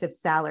attractive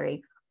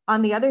salary.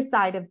 On the other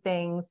side of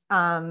things,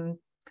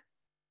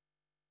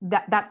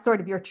 that's sort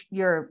of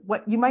your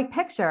what you might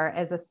picture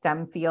as a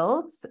STEM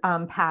fields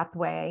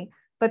pathway.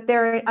 But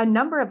there are a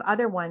number of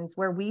other ones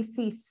where we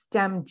see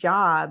STEM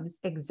jobs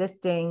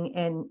existing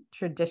in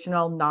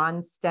traditional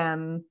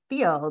non-STEM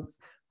fields.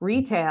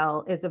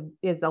 Retail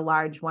is a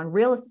large one.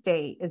 Real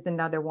estate is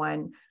another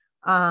one.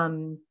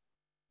 And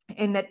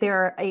that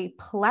there are a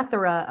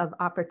plethora of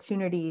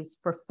opportunities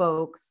for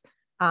folks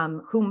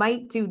who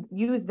might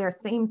use their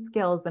same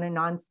skills in a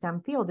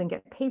non-STEM field and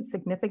get paid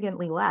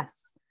significantly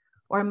less,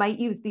 or might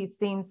use these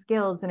same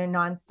skills in a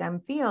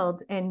non-STEM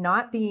field and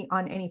not be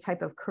on any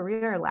type of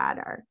career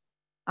ladder.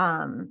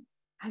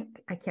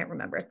 I can't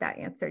remember if that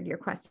answered your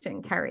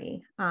question,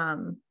 Carrie.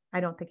 I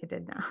don't think it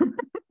did now.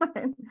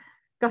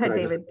 Go ahead,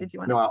 David. Did you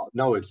want to?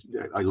 No,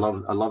 I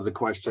love the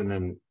question,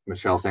 and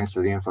Michelle, thanks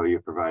for the info you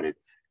provided.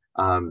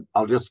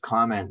 I'll just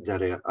comment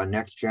that a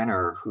next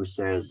gener who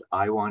says,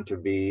 I want to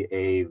be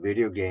a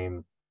video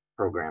game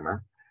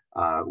programmer,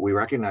 we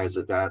recognize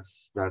that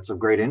that's of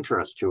great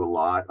interest to a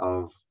lot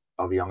of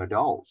young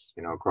adults,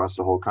 across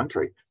the whole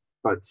country.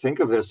 But think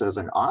of this as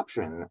an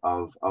option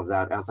of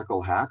that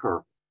ethical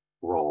hacker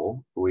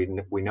role. We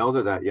know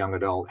that young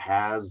adult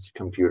has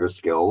computer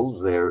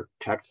skills, they're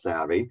tech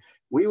savvy.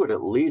 We would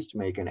at least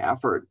make an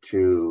effort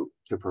to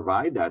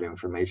provide that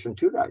information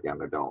to that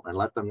young adult and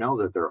let them know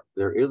that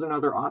there is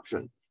another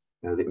option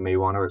that you may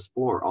want to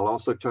explore. I'll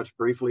also touch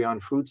briefly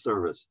on food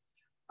service.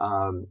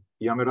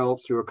 Young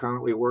adults who are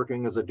currently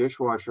working as a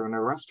dishwasher in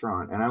a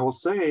restaurant. And I will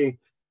say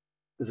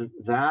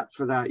that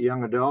for that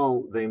young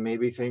adult, they may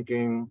be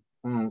thinking,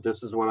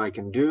 this is what I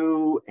can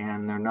do,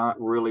 and they're not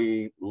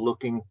really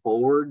looking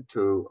forward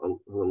to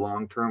a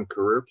long-term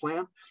career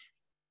plan.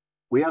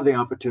 we have the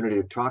opportunity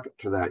to talk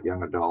to that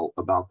young adult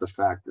about the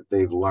fact that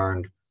they've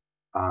learned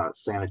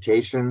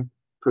sanitation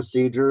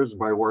procedures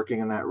by working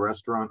in that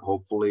restaurant.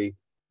 Hopefully,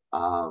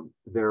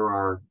 there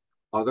are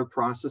other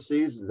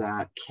processes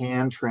that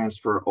can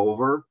transfer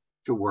over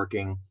to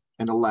working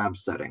in a lab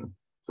setting,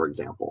 for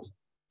example.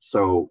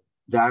 So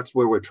that's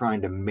where we're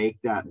trying to make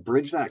that,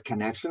 bridge that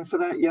connection for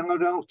that young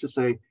adult to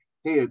say,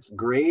 hey, it's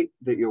great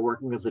that you're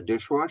working as a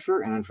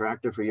dishwasher. And in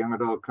fact, if a young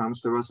adult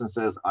comes to us and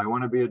says, I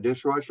want to be a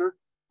dishwasher,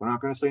 we're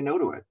not going to say no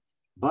to it.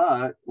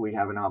 But we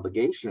have an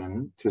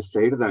obligation to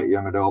say to that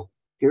young adult,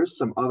 here's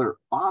some other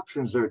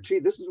options there. Gee,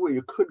 this is where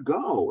you could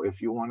go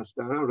if you want to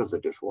start out as a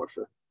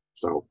dishwasher.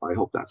 So I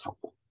hope that's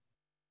helpful.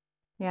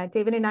 Yeah,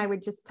 David and I were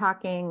just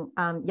talking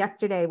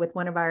yesterday with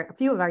a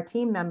few of our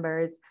team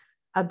members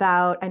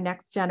about a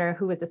NextGener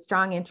who has a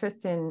strong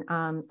interest in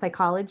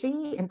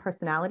psychology and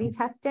personality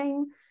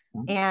testing.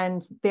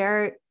 And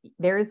there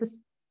is a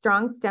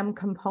strong STEM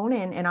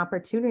component and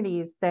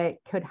opportunities that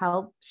could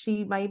help.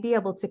 She might be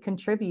able to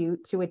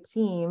contribute to a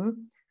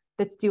team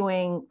that's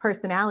doing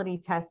personality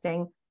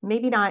testing,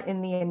 maybe not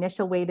in the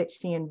initial way that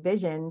she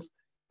envisioned,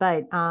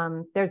 but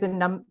there's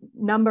a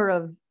number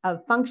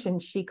of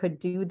functions she could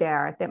do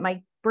there that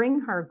might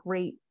bring her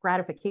great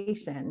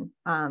gratification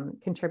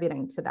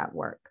contributing to that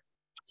work.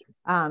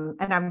 And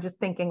I'm just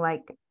thinking,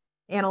 like,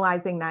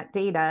 analyzing that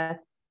data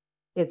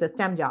is a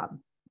STEM job.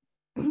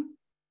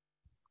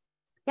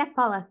 Yes,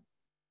 Paula.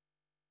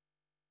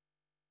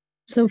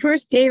 So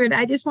first, David,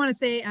 I just want to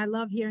say, I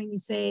love hearing you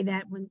say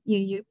that when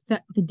the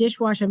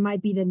dishwasher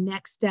might be the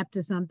next step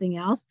to something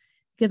else,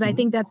 because I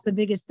think that's the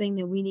biggest thing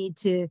that we need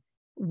to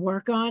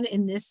work on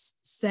in this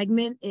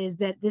segment, is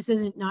that this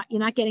isn't you're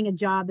not getting a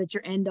job that's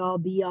your end all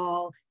be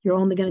all. You're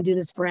only going to do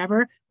this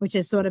forever, which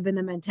has sort of been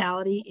the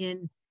mentality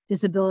in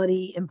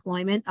disability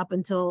employment up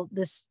until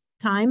this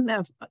time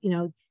of,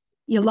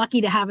 you're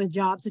lucky to have a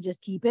job, so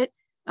just keep it.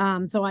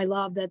 So I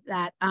love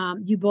that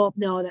you both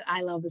know that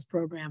I love this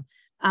program.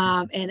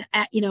 And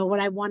what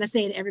I want to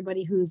say to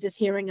everybody who's just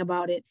hearing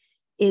about it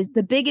is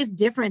the biggest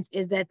difference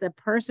is that the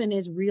person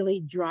is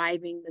really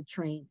driving the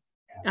train.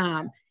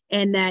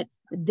 And that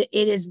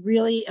it is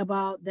really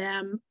about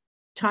them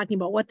talking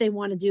about what they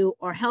want to do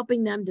or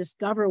helping them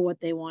discover what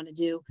they want to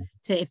do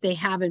if they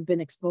haven't been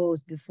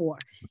exposed before.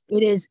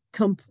 It is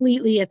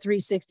completely a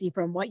 360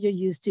 from what you're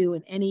used to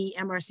in any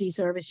MRC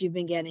service you've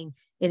been getting.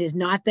 It is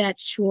not that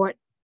short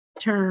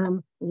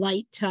term,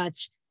 light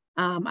touch.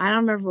 I don't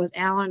remember if it was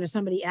Alan or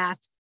somebody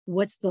asked,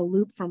 what's the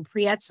loop from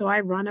pre-ETS? So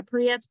I run a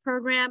pre-ETS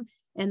program,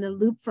 and the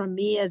loop from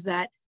me is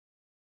that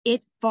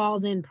it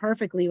falls in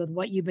perfectly with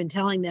what you've been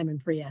telling them in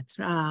pre-ETS.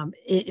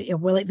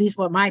 Well, at least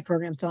what my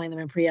program's telling them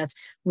in pre-ETS,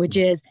 which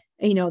is,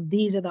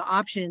 these are the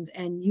options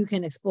and you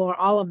can explore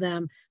all of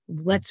them.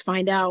 Let's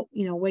find out,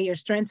 where your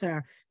strengths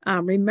are.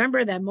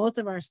 Remember that most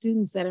of our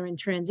students that are in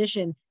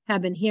transition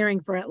have been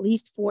hearing for at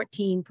least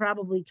 14,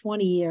 probably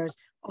 20 years,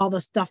 all the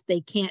stuff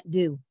they can't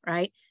do,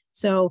 right?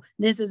 So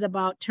this is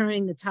about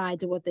turning the tide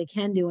to what they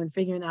can do and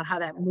figuring out how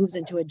that moves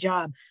into a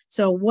job.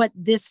 So what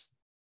this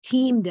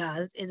team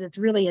does is it's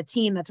really a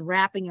team that's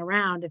wrapping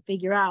around to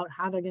figure out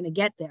how they're going to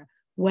get there,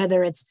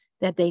 whether it's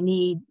that they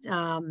need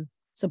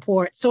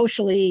support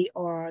socially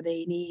or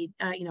they need,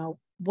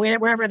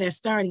 wherever they're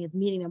starting, it's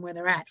meeting them where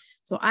they're at.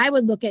 So I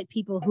would look at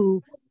people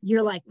who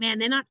you're like, man,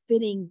 they're not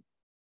fitting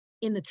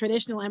in the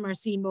traditional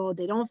MRC mode.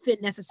 They don't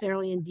fit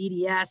necessarily in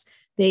DDS.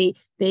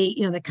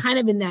 They're kind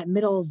of in that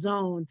middle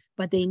zone,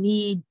 but they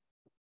need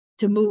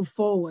to move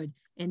forward.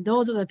 And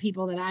those are the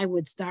people that I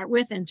would start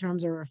with in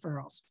terms of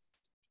referrals.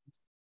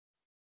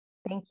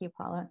 Thank you,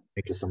 Paula.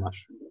 Thank you so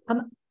much.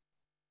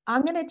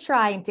 I'm going to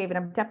try, David,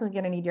 I'm definitely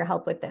going to need your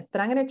help with this,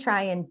 but I'm going to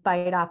try and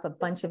bite off a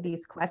bunch of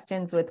these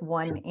questions with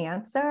one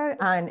answer.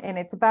 And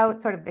it's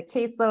about sort of the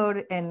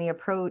caseload and the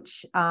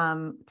approach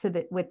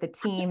with the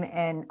team,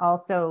 and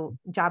also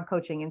job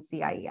coaching and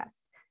CIES.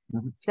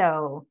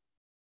 So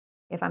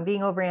if I'm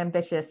being over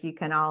ambitious, you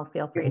can all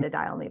feel free to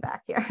dial me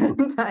back here.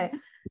 But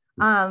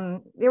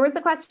there was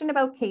a question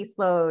about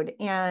caseload,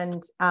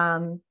 and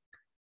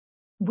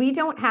we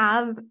don't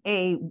have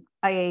a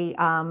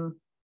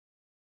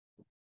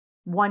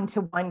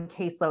one-to-one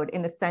caseload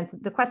in the sense,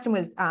 the question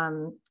was,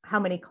 how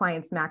many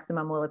clients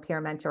maximum will a peer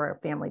mentor or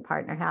family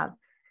partner have?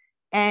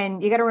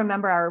 And you got to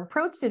remember, our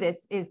approach to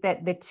this is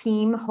that the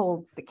team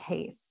holds the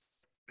case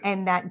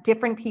and that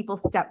different people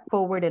step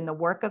forward in the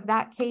work of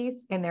that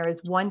case. And there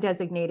is one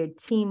designated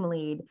team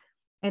lead.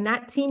 And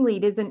that team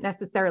lead isn't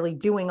necessarily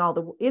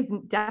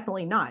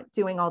definitely not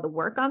doing all the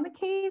work on the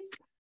case.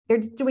 They're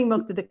just doing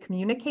most of the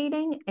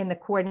communicating and the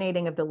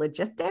coordinating of the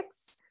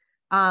logistics.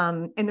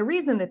 And the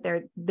reason that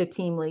they're the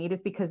team lead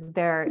is because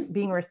they're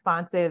being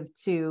responsive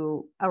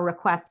to a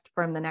request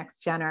from the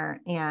NextGener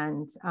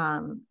and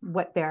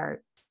what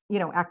their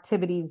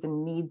activities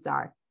and needs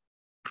are.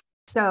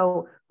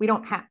 So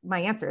my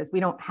answer is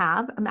we don't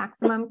have a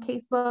maximum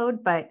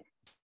caseload, but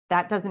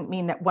that doesn't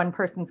mean that one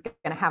person's going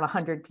to have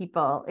 100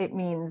 people. It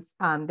means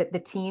that the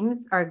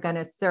teams are going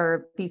to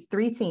serve, these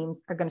 3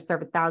 teams are going to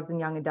serve 1,000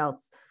 young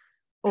adults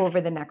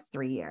over the next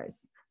 3 years.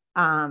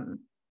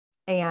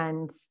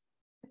 And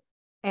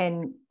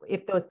And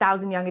if those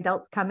 1,000 young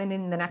adults come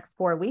in the next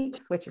 4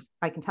 weeks, which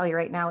I can tell you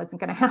right now isn't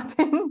going to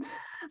happen,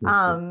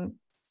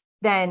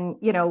 then,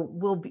 you know,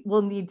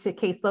 we'll need to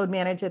caseload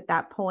manage at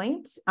that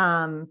point.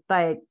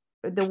 But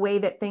the way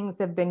that things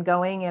have been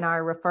going in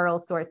our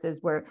referral sources,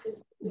 where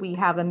we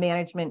have a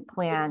management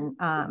plan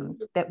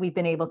that we've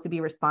been able to be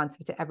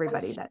responsive to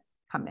everybody that's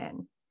come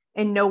in,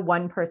 and no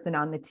one person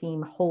on the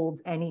team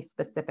holds any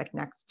specific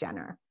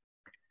NextGener.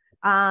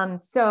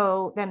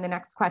 So then the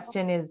next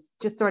question is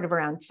just sort of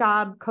around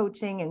job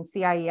coaching and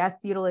CIES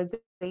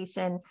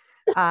utilization,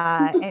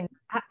 and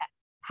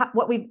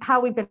how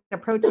we've been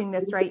approaching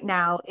this right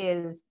now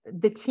is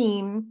the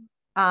team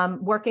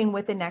working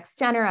with the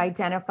NextGener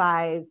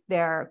identifies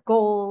their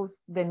goals,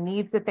 the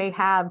needs that they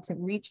have to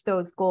reach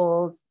those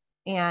goals,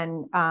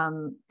 and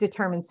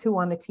determines who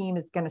on the team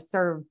is going to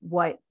serve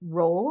what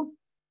role.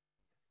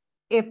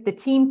 If the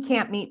team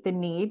can't meet the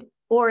need,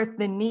 or if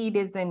the need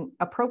isn't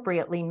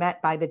appropriately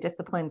met by the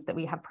disciplines that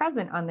we have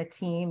present on the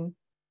team,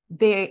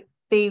 they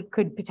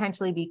could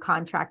potentially be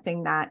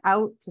contracting that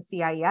out to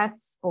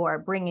CIS or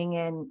bringing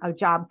in a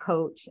job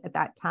coach at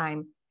that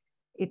time.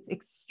 It's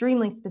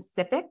extremely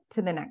specific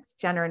to the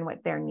NextGener and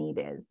what their need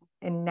is.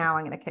 And now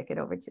I'm going to kick it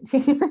over to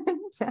David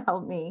to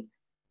help me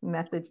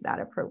message that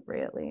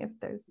appropriately. If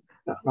there's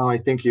no, I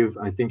think you've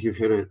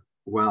hit it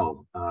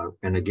well.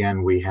 And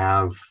again,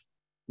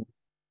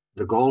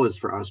 the goal is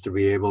for us to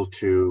be able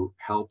to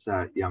help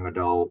that young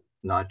adult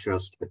not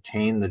just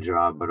attain the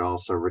job, but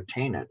also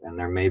retain it. And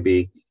there may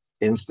be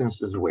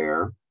instances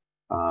where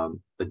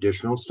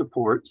additional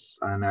supports,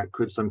 and that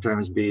could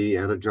sometimes be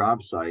at a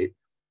job site,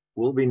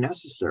 will be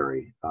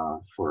necessary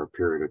for a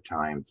period of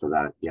time for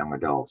that young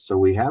adult. So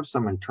we have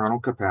some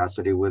internal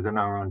capacity within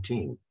our own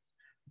team,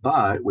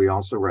 but we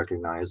also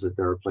recognize that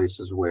there are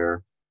places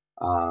where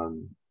a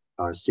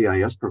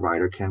CIS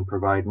provider can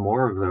provide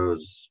more of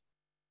those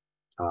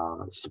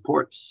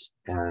supports,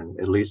 and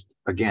at least,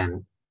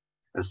 again,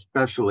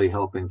 especially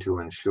helping to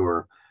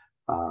ensure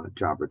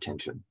job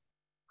retention.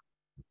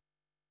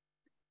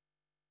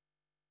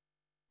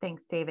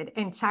 Thanks, David.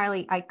 And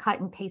Charlie, I cut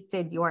and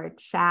pasted your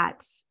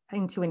chat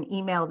into an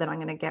email that I'm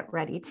going to get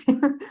ready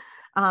to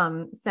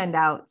send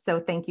out. So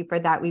thank you for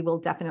that. We will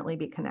definitely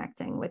be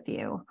connecting with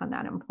you on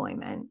that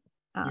employment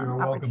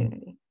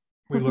opportunity.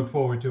 Welcome. We look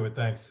forward to it.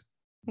 Thanks.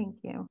 Thank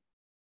you.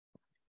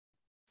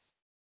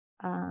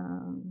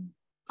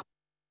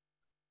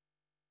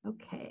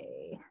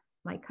 Okay,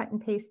 my cut and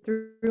paste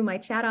through my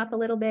chat off a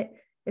little bit.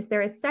 Is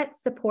there a set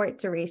support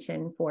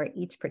duration for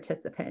each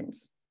participant?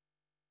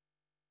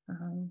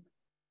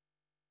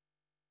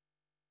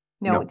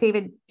 No,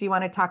 David, do you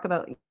want to talk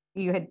about,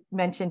 you had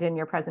mentioned in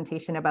your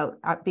presentation about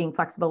being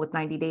flexible with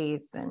 90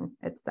 days and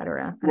et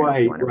cetera.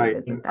 Right.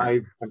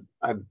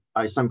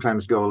 I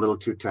sometimes go a little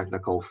too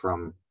technical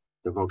from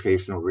the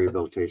vocational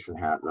rehabilitation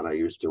hat that I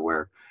used to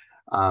wear.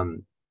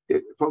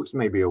 Folks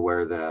may be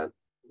aware that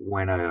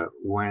when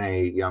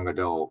a young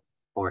adult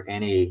or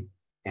any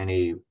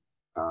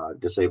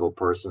disabled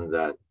person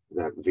that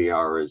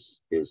VR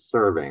is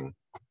serving,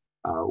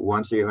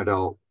 once a young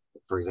adult,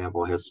 for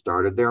example, has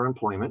started their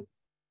employment,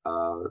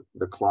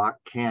 the clock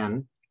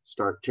can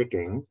start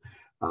ticking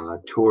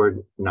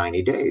toward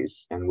 90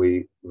 days. And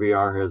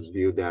VR has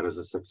viewed that as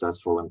a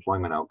successful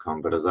employment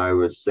outcome. But as I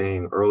was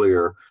saying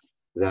earlier,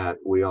 that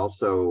we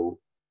also,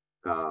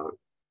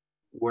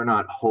 we're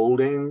not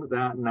holding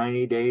that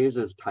 90 days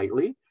as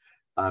tightly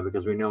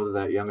because we know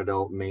that young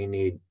adult may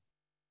need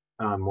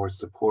more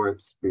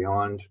supports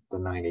beyond the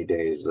 90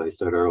 days, as I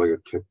said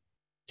earlier, to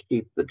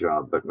keep the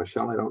job. But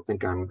Michelle, I don't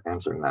think I'm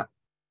answering that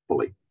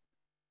fully.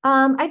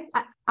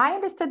 I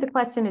understood the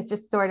question is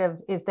just sort of,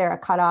 is there a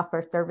cutoff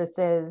for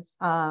services?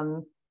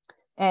 And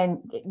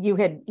you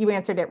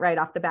answered it right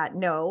off the bat,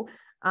 no.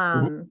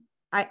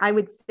 I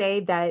would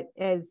say that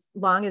as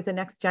long as the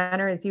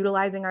NextGener is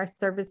utilizing our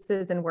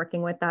services and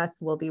working with us,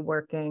 we'll be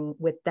working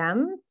with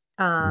them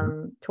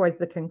towards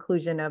the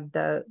conclusion of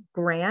the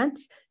grant.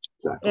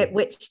 Exactly. At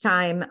which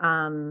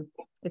time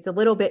it's a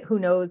little bit who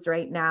knows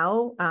right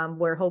now.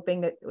 We're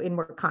hoping that, and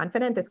we're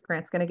confident this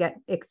grant's going to get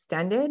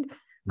extended.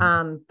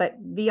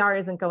 But VR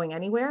isn't going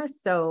anywhere.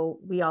 So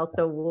we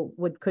also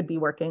could be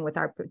working with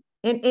our,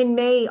 and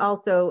may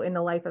also in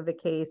the life of the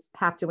case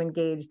have to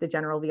engage the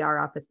general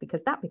VR office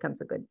because that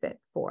becomes a good fit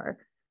for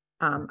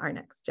our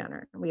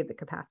NextGener. We have the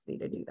capacity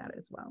to do that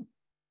as well.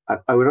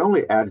 I would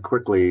only add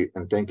quickly,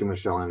 and thank you,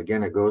 Michelle. And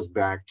again, it goes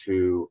back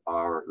to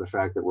the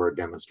fact that we're a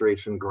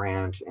demonstration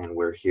grant and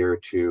we're here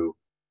to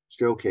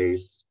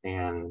showcase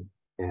and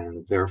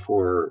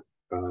therefore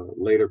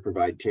later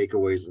provide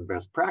takeaways and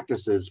best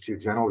practices to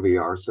general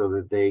VR so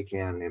that they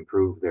can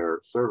improve their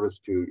service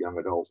to young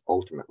adults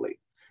ultimately.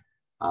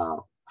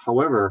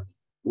 However,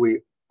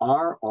 we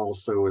are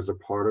also, as a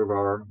part of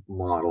our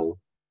model,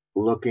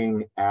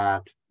 looking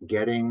at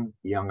getting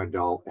young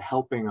adult,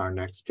 helping our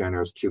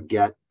NextGeners to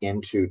get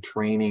into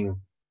training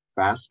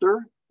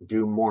faster,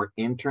 do more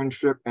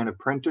internship and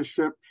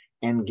apprenticeship,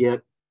 and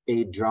get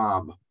a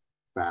job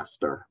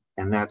faster.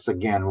 And that's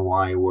again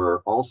why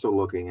we're also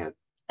looking at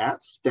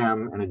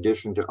STEM in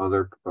addition to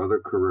other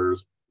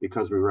careers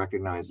because we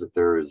recognize that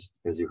there is,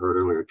 as you heard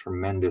earlier,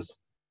 tremendous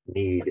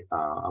need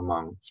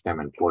among STEM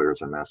employers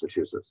in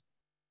Massachusetts.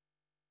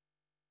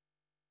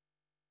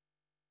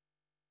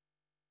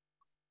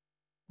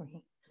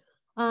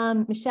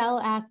 Michelle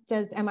asked,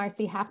 does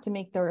MRC have to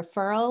make the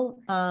referral?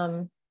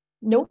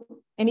 Nope.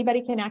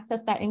 Anybody can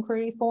access that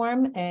inquiry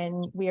form,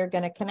 and we are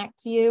going to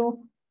connect to you.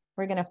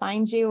 We're going to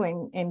find you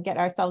and get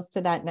ourselves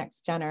to that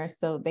NextGener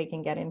so they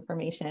can get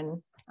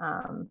information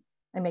and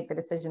make the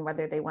decision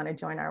whether they want to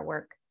join our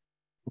work.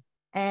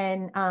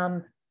 And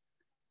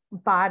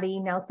Bobby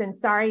Nelson,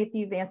 sorry if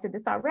you've answered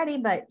this already,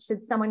 but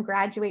should someone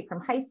graduate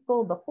from high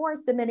school before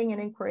submitting an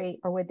inquiry,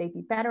 or would they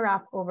be better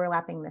off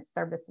overlapping this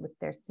service with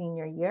their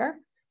senior year?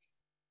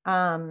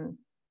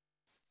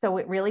 So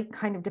it really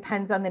kind of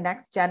depends on the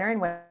NextGener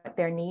and what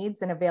their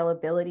needs and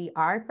availability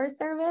are for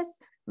service.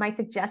 My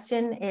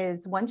suggestion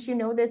is, once you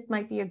know this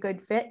might be a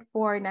good fit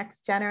for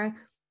NextGener,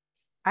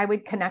 I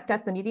would connect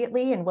us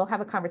immediately and we'll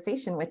have a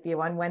conversation with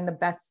you on when the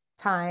best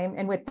time,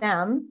 and with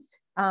them,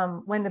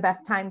 when the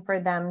best time for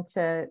them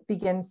to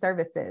begin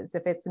services.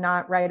 If it's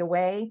not right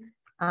away,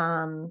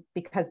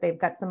 because they've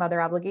got some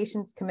other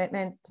obligations,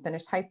 commitments to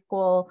finish high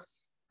school,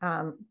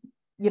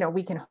 you know,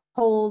 we can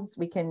hold,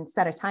 we can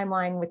set a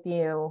timeline with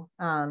you,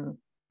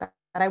 but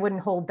I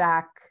wouldn't hold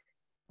back,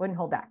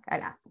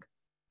 I'd ask.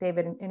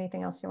 David,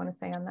 anything else you want to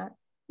say on that?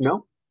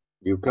 No,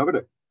 you covered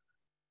it.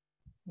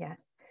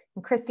 Yes.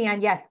 And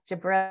Christiane, yes,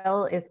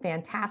 Jabril is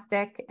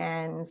fantastic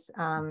and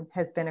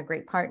has been a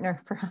great partner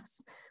for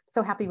us.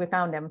 So happy we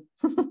found him.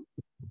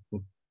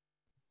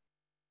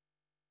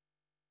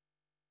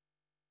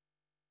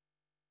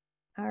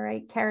 All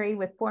right, Carrie,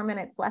 with 4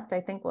 minutes left, I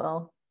think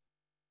we'll.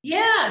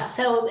 Yeah,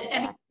 so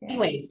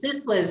anyways,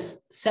 this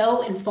was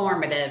so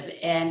informative,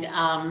 and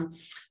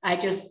I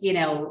just, you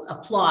know,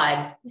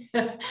 applaud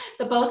the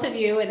both of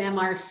you and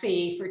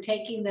MRC for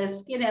taking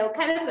this, you know,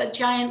 kind of a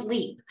giant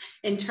leap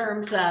in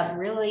terms of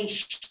really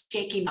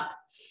shaking up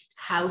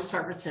how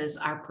services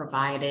are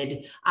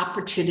provided,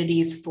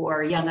 opportunities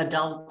for young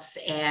adults,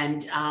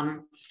 and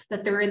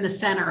that they're in the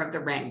center of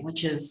the ring,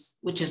 which is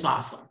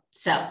awesome.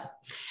 So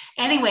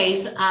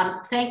anyways,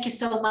 thank you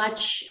so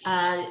much.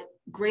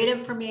 Great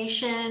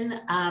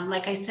information.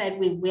 Like I said,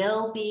 we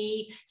will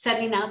be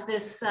sending out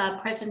this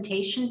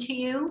presentation to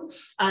you.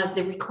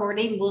 The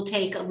recording will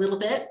take a little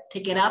bit to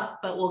get up,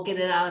 but we'll get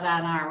it out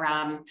on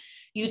our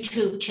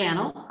YouTube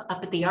channel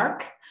up at the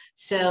ARC.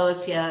 So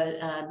if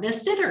you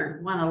missed it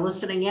or want to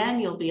listen again,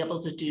 you'll be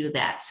able to do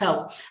that.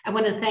 So I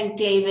want to thank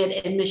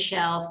David and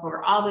Michelle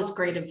for all this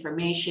great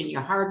information,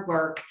 your hard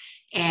work,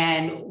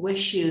 and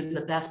wish you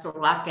the best of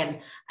luck.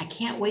 And I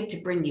can't wait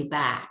to bring you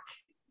back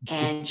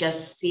and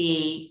just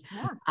see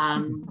a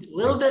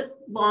little bit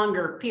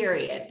longer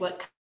period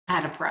what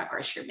kind of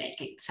progress you're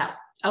making. So,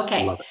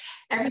 okay,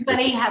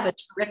 everybody have a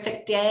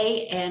terrific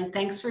day, and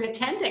thanks for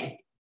attending.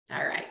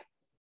 All right,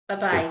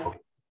 bye-bye.